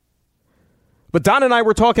 Easy. But Don and I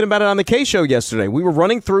were talking about it on the K-Show yesterday. We were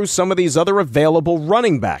running through some of these other available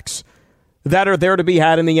running backs that are there to be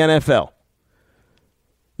had in the NFL.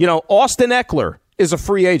 Austin Eckler is a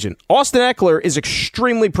free agent. Austin Eckler is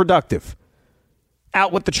extremely productive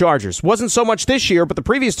out with the Chargers. Wasn't so much this year, but the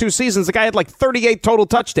previous 2 seasons, the guy had 38 total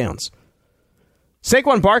touchdowns.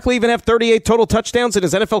 Saquon Barkley even have 38 total touchdowns in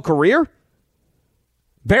his NFL career?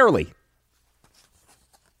 Barely.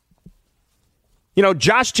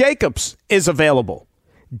 Josh Jacobs is available.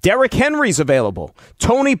 Derrick Henry's available.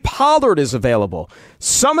 Tony Pollard is available.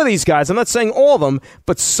 Some of these guys, I'm not saying all of them,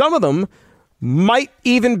 but some of them might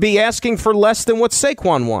even be asking for less than what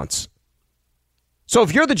Saquon wants. So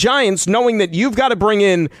if you're the Giants, knowing that you've got to bring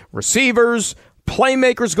in receivers,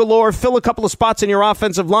 playmakers galore, fill a couple of spots in your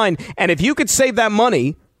offensive line, and if you could save that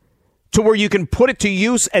money to where you can put it to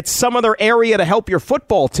use at some other area to help your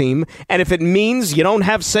football team, and if it means you don't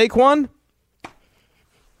have Saquon,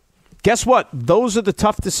 guess what? Those are the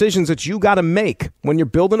tough decisions that you got to make when you're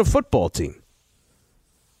building a football team.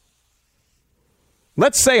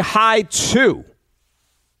 Let's say hi to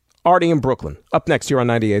Artie in Brooklyn. Up next here on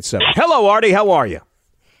 98.7. Hello, Artie. How are you?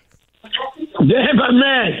 Damn, my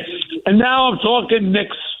man. And now I'm talking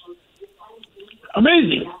Knicks.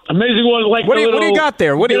 Amazing one. Like what do you got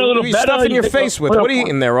there? What are you stuffing your face with? What are you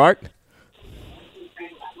eating there, Art?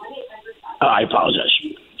 I apologize.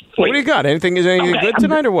 What do you got? Anything good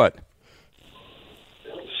tonight or what?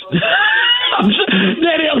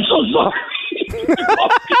 Daddy, I'm so sorry.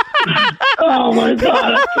 Oh, my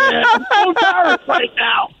God. I can't. I'm so embarrassed right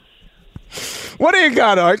now. What do you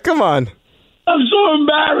got, Art? Come on. I'm so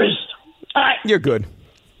embarrassed. All right. You're good.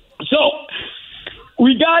 So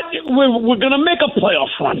we're going to make a playoff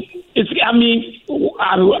run.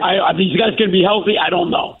 Are these guys going to be healthy? I don't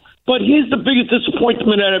know. But here's the biggest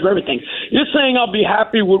disappointment out of everything. You're saying I'll be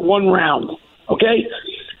happy with one round, okay?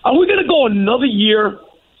 Are we going to go another year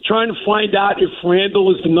trying to find out if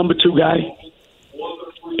Randall is the number 2 guy?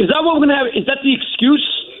 Is that what we're going to have? Is that the excuse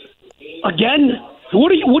again? What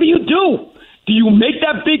do you do? Do you make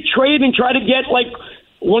that big trade and try to get like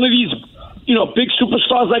one of these, big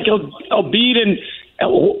superstars like Embiid and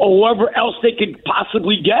whoever else they could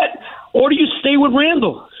possibly get, or do you stay with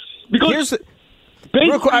Randall? Because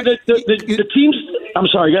basically, the teams. I'm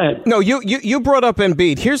sorry. Go ahead. No, you brought up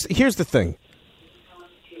Embiid. Here's the thing.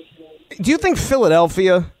 Do you think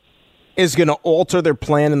Philadelphia is going to alter their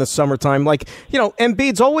plan in the summertime? Like,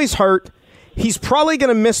 Embiid's always hurt. He's probably going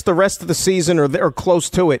to miss the rest of the season or close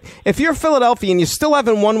to it. If you're Philadelphia and you still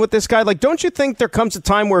haven't won with this guy, like, don't you think there comes a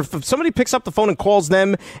time where if somebody picks up the phone and calls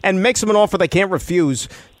them and makes them an offer they can't refuse,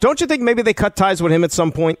 don't you think maybe they cut ties with him at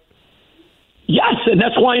some point? Yes, and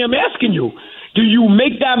that's why I'm asking you. Do you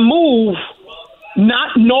make that move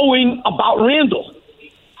not knowing about Randall?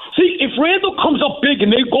 See, if Randall comes up big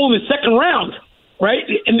and they go in the second round, right,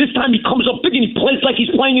 and this time he comes up big and he plays like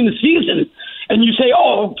he's playing in the season, and you say,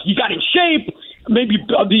 oh, he got in shape, maybe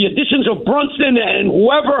the additions of Brunson and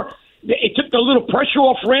whoever, it took the little pressure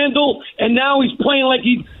off Randall, and now he's playing like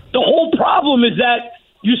he. The whole problem is that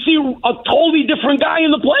you see a totally different guy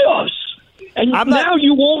in the playoffs. And now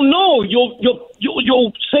you won't know.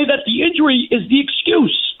 You'll say that the injury is the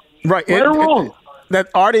excuse. Right. Right or wrong.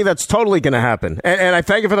 Artie, that's totally going to happen. And I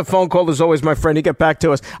thank you for the phone call. As always, my friend, you get back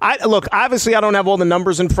to us. Look, obviously, I don't have all the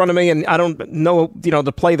numbers in front of me, and I don't know,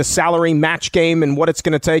 to play the salary match game and what it's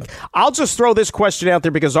going to take. I'll just throw this question out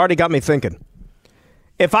there because Artie got me thinking.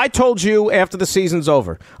 If I told you after the season's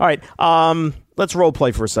over, all right, let's role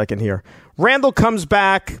play for a second here. Randall comes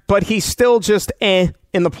back, but he's still just in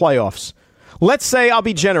the playoffs. Let's say, I'll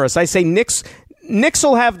be generous. I say Knicks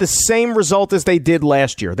will have the same result as they did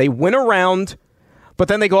last year. They win a round, but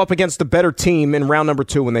then they go up against the better team in round number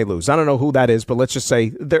 2 when they lose. I don't know who that is, but let's just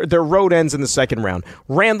say their road ends in the second round.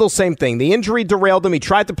 Randall, same thing. The injury derailed him. He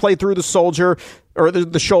tried to play through the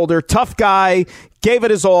shoulder. Tough guy, gave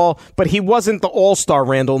it his all, but he wasn't the all-star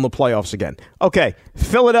Randall in the playoffs again. Okay,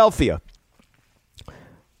 Philadelphia.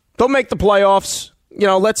 They'll make the playoffs.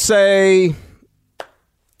 Let's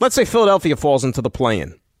say Philadelphia falls into the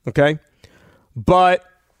play-in, okay? But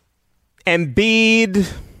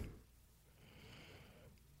Embiid,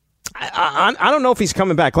 I don't know if he's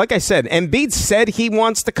coming back. Like I said, Embiid said he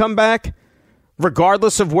wants to come back.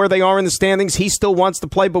 Regardless of where they are in the standings, he still wants to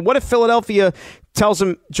play. But what if Philadelphia tells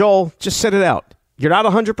him, Joel, just sit it out. You're not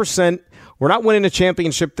 100%. We're not winning a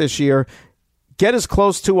championship this year. Get as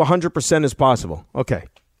close to 100% as possible. Okay.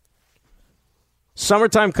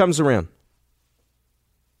 Summertime comes around.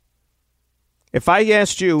 If I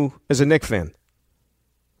asked you as a Knicks fan,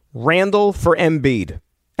 Randall for Embiid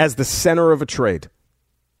as the center of a trade,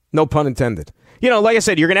 no pun intended. Like I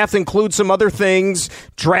said, you're going to have to include some other things,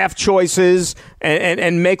 draft choices,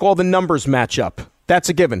 and make all the numbers match up. That's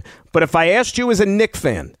a given. But if I asked you as a Knicks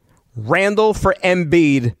fan, Randall for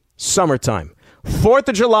Embiid, summertime. 4th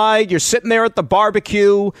of July, you're sitting there at the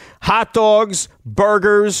barbecue, hot dogs,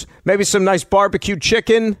 burgers, maybe some nice barbecue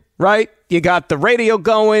chicken, right? You got the radio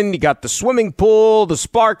going, you got the swimming pool, the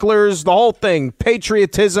sparklers, the whole thing,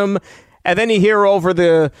 patriotism. And then you hear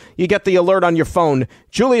you get the alert on your phone.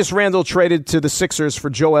 Julius Randle traded to the Sixers for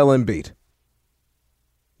Joel Embiid.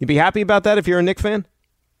 You be happy about that if you're a Knicks fan?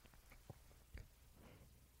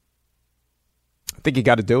 I think you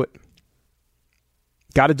got to do it.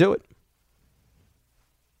 Got to do it.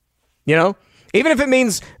 Even if it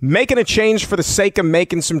means making a change for the sake of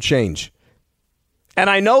making some change. And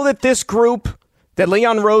I know that this group that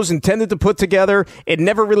Leon Rose intended to put together, it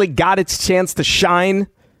never really got its chance to shine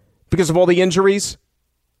because of all the injuries.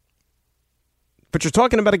 But you're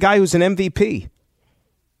talking about a guy who's an MVP.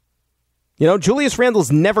 Julius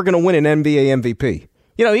Randle's never going to win an NBA MVP.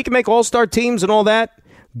 He can make all-star teams and all that.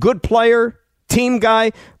 Good player, team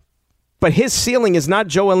guy. But his ceiling is not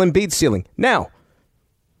Joel Embiid's ceiling. Now,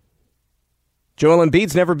 Joel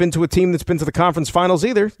Embiid's never been to a team that's been to the conference finals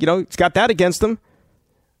either. You know, he's got that against him.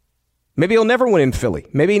 Maybe he'll never win in Philly.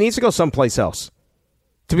 Maybe he needs to go someplace else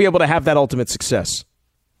to be able to have that ultimate success.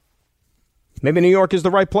 Maybe New York is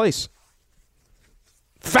the right place.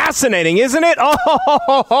 Fascinating, isn't it?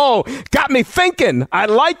 Oh, got me thinking. I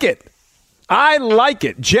like it. I like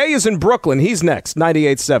it. Jay is in Brooklyn. He's next,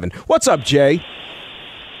 98.7. What's up, Jay?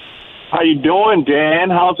 How you doing, Dan?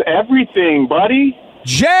 How's everything, buddy?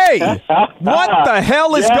 Jay, what the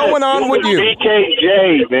hell is going on with you?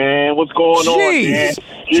 BKJ, man. What's going on, man?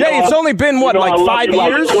 Jay, it's only been, like 5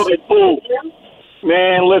 years?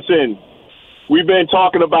 Man, listen, we've been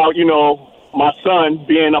talking about, my son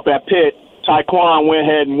being up at Pitt. Taekwon went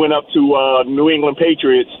ahead and went up to New England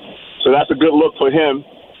Patriots, so that's a good look for him.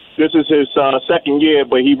 This is his second year,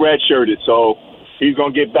 but he redshirted, so he's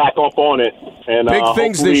going to get back up on it. And big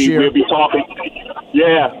things this year. We'll be talking.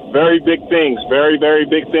 Yeah, very big things. Very, very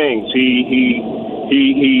big things.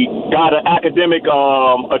 He got an academic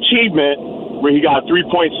achievement where he got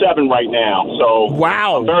 3.7 right now. So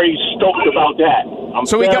wow, I'm very stoked about that.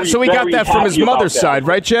 So he got that from his mother's side,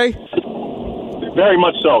 right, Jay? Very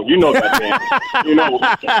much so. You know that, man. you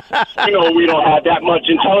know we don't have that much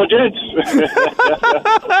intelligence.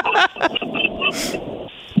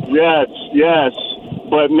 Yes.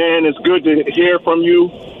 But, man, it's good to hear from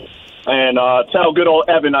you. And tell good old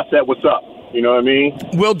Evan I said what's up. You know what I mean?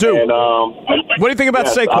 Will do. And, what do you think about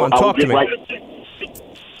Saquon? Talk to me.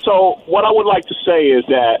 So what I would like to say is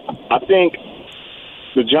that I think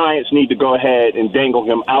the Giants need to go ahead and dangle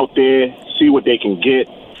him out there, see what they can get.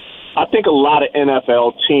 I think a lot of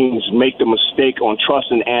NFL teams make the mistake on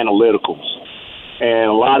trusting analyticals. And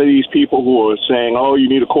a lot of these people who are saying, oh, you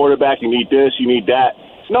need a quarterback, you need this, you need that.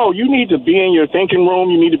 No, you need to be in your thinking room,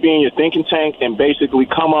 you need to be in your thinking tank and basically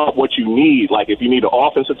come up what you need. Like if you need an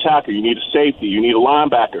offensive tackle, you need a safety, you need a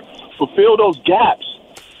linebacker. Fulfill those gaps.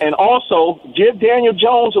 And also give Daniel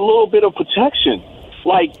Jones a little bit of protection.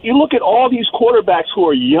 Like you look at all these quarterbacks who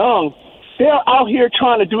are young, they're out here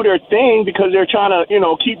trying to do their thing because they're trying to,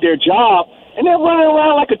 keep their job. And they're running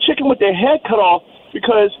around like a chicken with their head cut off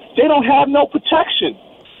because they don't have no protection.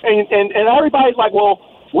 And everybody's like, well,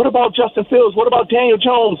 what about Justin Fields? What about Daniel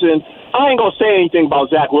Jones? And I ain't going to say anything about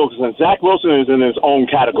Zach Wilson. Zach Wilson is in his own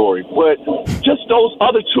category. But just those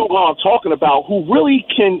other two who I'm talking about who really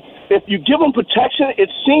can, if you give them protection, it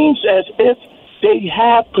seems as if they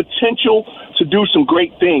have potential to do some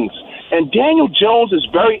great things. And Daniel Jones is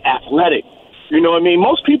very athletic. You know what I mean?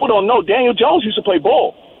 Most people don't know Daniel Jones used to play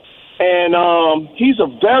ball. And he's a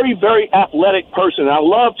very, very athletic person. I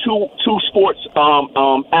love two sports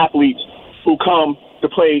athletes who come to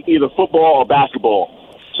play either football or basketball.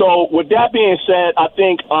 So with that being said, I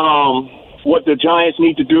think what the Giants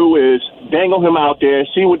need to do is dangle him out there,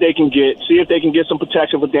 see what they can get, see if they can get some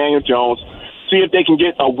protection for Daniel Jones, see if they can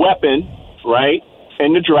get a weapon, right,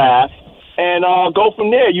 in the draft, and go from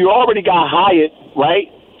there. You already got Hyatt, right?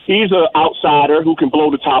 He's an outsider who can blow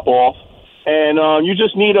the top off. And you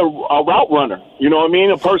just need a route runner. You know what I mean?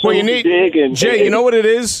 A person who can dig. And Jay, you know what it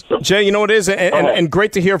is? Jay, you know what it is? And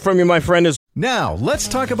great to hear from you, my friend. Now, let's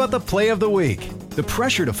talk about the play of the week. The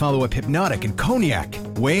pressure to follow up Hypnotic and Cognac,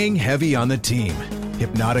 weighing heavy on the team.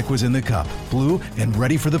 Hypnotic was in the cup, blue, and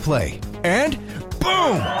ready for the play. And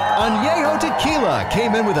boom! Añejo Tequila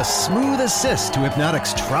came in with a smooth assist to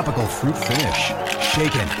Hypnotic's tropical fruit finish.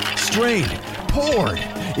 Shaken, strained, poured.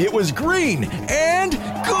 It was green and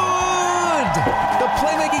good! The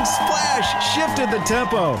playmaking splash shifted the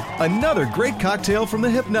tempo. Another great cocktail from the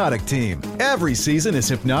Hypnotic team. Every season is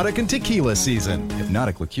Hypnotic and Tequila season.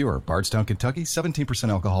 Hypnotic Liqueur, Bardstown, Kentucky, 17%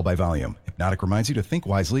 alcohol by volume. Hypnotic reminds you to think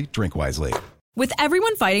wisely, drink wisely. With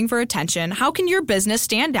everyone fighting for attention, how can your business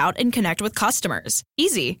stand out and connect with customers?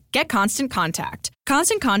 Easy. Get Constant Contact.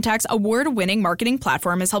 Constant Contact's award-winning marketing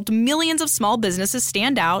platform has helped millions of small businesses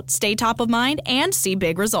stand out, stay top of mind, and see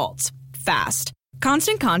big results fast.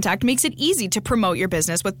 Constant Contact makes it easy to promote your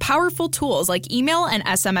business with powerful tools like email and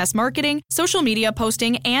SMS marketing, social media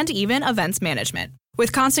posting, and even events management.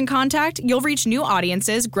 With Constant Contact, you'll reach new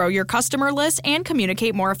audiences, grow your customer list, and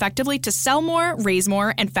communicate more effectively to sell more, raise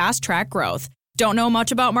more, and fast-track growth. Don't know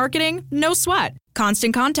much about marketing? No sweat.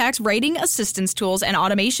 Constant Contact's writing assistance tools and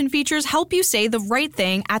automation features help you say the right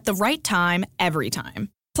thing at the right time, every time.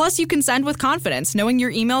 Plus, you can send with confidence, knowing your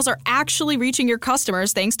emails are actually reaching your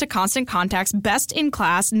customers thanks to Constant Contact's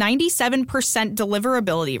best-in-class 97%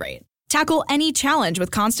 deliverability rate. Tackle any challenge with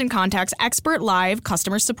Constant Contact's expert live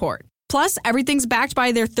customer support. Plus, everything's backed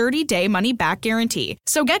by their 30-day money-back guarantee.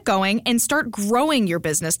 So get going and start growing your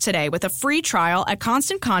business today with a free trial at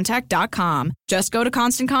ConstantContact.com. Just go to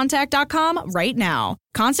ConstantContact.com right now.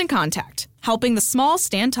 Constant Contact, helping the small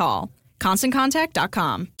stand tall.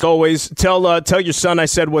 ConstantContact.com. As always, tell your son I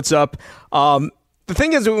said what's up. The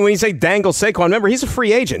thing is, when you say dangle Saquon, remember, he's a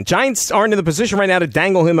free agent. Giants aren't in the position right now to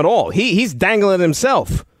dangle him at all. He's dangling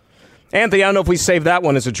himself. Anthony, I don't know if we saved that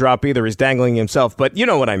one as a drop either. He's dangling himself, but you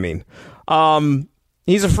know what I mean.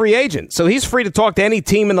 He's a free agent, so he's free to talk to any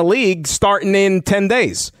team in the league starting in 10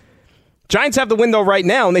 days. Giants have the window right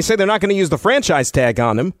now, and they say they're not going to use the franchise tag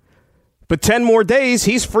on him. But 10 more days,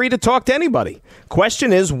 he's free to talk to anybody.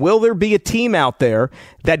 Question is, will there be a team out there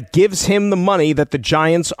that gives him the money that the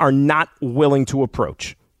Giants are not willing to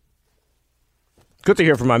approach? Good to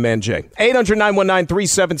hear from my man, Jay.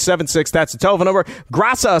 800-919-3776. That's the telephone number.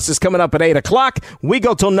 Graca is coming up at 8 o'clock. We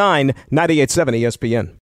go till 9, 98.7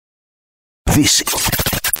 ESPN. This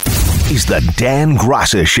is the Dan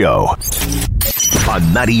Graca Show on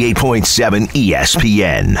 98.7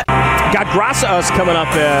 ESPN. Got Graca coming up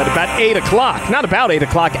at about 8 o'clock. Not about 8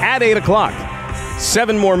 o'clock, at 8 o'clock.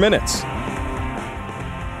 7 more minutes.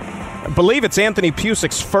 I believe it's Anthony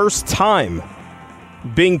Pusic's first time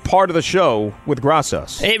being part of the show with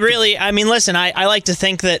Graca. It really, I mean, listen, I like to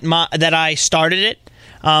think that that I started it.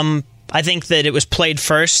 I think that it was played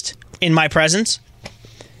first in my presence.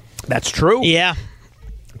 That's true. Yeah.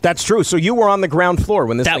 That's true. So you were on the ground floor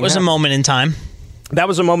when this thing was happened. A moment in time. That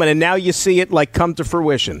was a moment, and now you see it like come to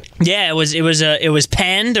fruition. Yeah, it was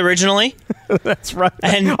panned originally. That's right.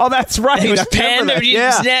 And that's right. It was panned. Now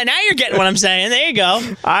you're getting what I'm saying. There you go.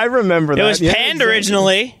 I remember that. It was panned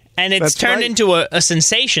originally, and it's turned into a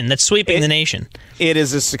sensation that's sweeping the nation. It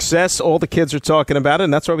is a success. All the kids are talking about it,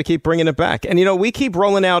 and that's why we keep bringing it back. And, we keep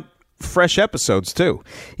rolling out fresh episodes, too.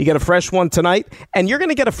 You get a fresh one tonight, and you're going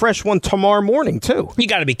to get a fresh one tomorrow morning, too. You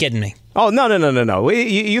got to be kidding me. Oh, no.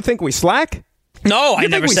 You think we slack? No, I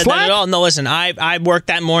never said that at all. No, listen, I worked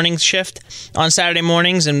that morning shift on Saturday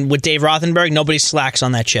mornings, and with Dave Rothenberg, nobody slacks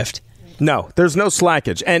on that shift. No, there's no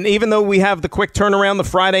slackage. And even though we have the quick turnaround, the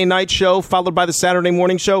Friday night show, followed by the Saturday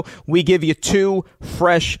morning show, we give you 2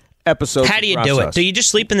 fresh episodes. How do you do it? Do you just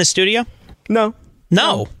sleep in the studio? No.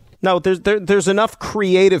 No, there's enough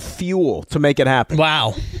creative fuel to make it happen.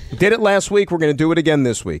 Wow. Did it last week. We're going to do it again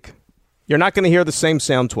this week. You're not going to hear the same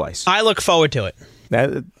sound twice. I look forward to it.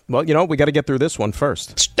 Well, we got to get through this one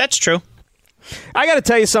first. That's true. I got to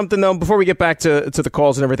tell you something, though, before we get back to the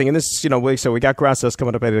calls and everything. And this, so we got Graca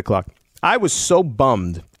coming up at 8 o'clock. I was so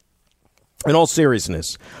bummed, in all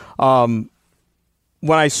seriousness, when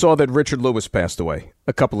I saw that Richard Lewis passed away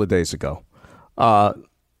a couple of days ago.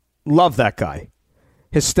 Love that guy.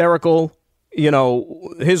 Hysterical.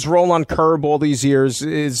 His role on Curb all these years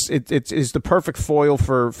is the perfect foil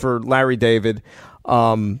for Larry David.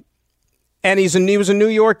 And he was a New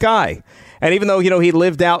York guy. And even though, he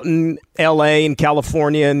lived out in L.A. and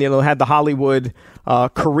California and, had the Hollywood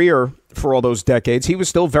career for all those decades, he was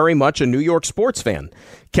still very much a New York sports fan.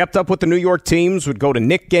 Kept up with the New York teams, would go to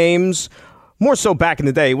Knicks games. More so back in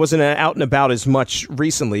the day. He wasn't out and about as much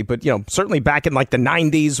recently, but, certainly back in like the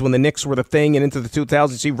 90s when the Knicks were the thing and into the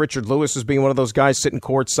 2000s, you see Richard Lewis as being one of those guys sitting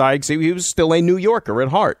courtside. He was still a New Yorker at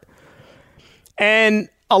heart. And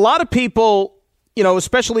a lot of people,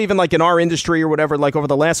 especially even like in our industry or whatever, like over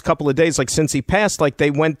the last couple of days, like since he passed, like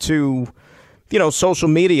they went to, social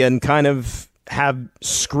media and kind of have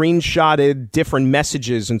screenshotted different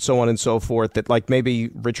messages and so on and so forth that like maybe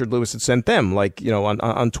Richard Lewis had sent them, like,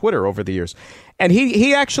 on Twitter over the years. And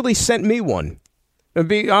he actually sent me one. To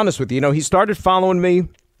be honest with you, he started following me,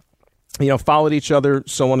 followed each other,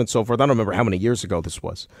 so on and so forth. I don't remember how many years ago this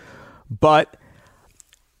was. But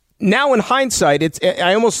now in hindsight,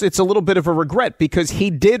 it's a little bit of a regret because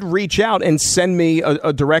he did reach out and send me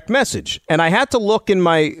a direct message. And I had to look in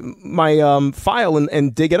my file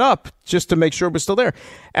and dig it up just to make sure it was still there.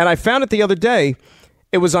 And I found it the other day.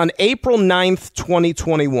 It was on April 9th,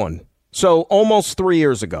 2021. So almost 3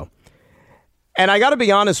 years ago. And I got to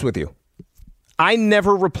be honest with you. I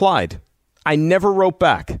never replied. I never wrote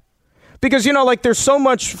back. Because, there's so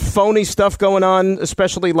much phony stuff going on,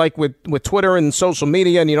 especially like with Twitter and social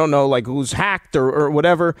media, and you don't know like who's hacked or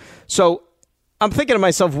whatever. So I'm thinking to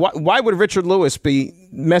myself, why would Richard Lewis be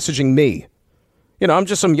messaging me? I'm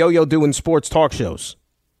just some yo-yo doing sports talk shows.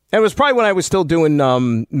 And it was probably when I was still doing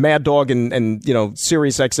Mad Dog and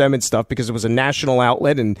Sirius XM and stuff because it was a national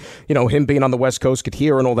outlet and, him being on the West Coast could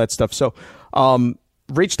hear and all that stuff. So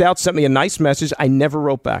reached out, sent me a nice message. I never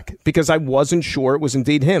wrote back because I wasn't sure it was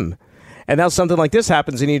indeed him. And now something like this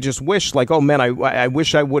happens, and you just wish, like, oh, man, I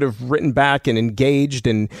wish I would have written back and engaged,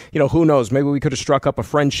 and, who knows, maybe we could have struck up a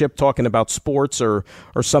friendship talking about sports or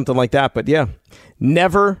something like that. But, yeah,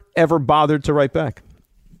 never, ever bothered to write back.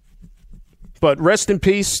 But rest in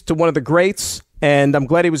peace to one of the greats, and I'm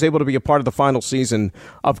glad he was able to be a part of the final season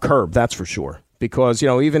of Curb, that's for sure. Because,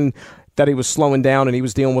 even that he was slowing down and he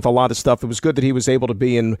was dealing with a lot of stuff, it was good that he was able to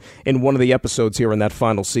be in one of the episodes here in that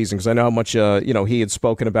final season, because I know how much he had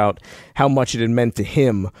spoken about how much it had meant to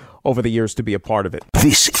him over the years to be a part of it.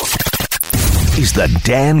 This is the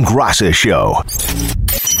Dan Graca Show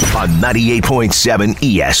on 98.7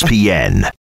 ESPN.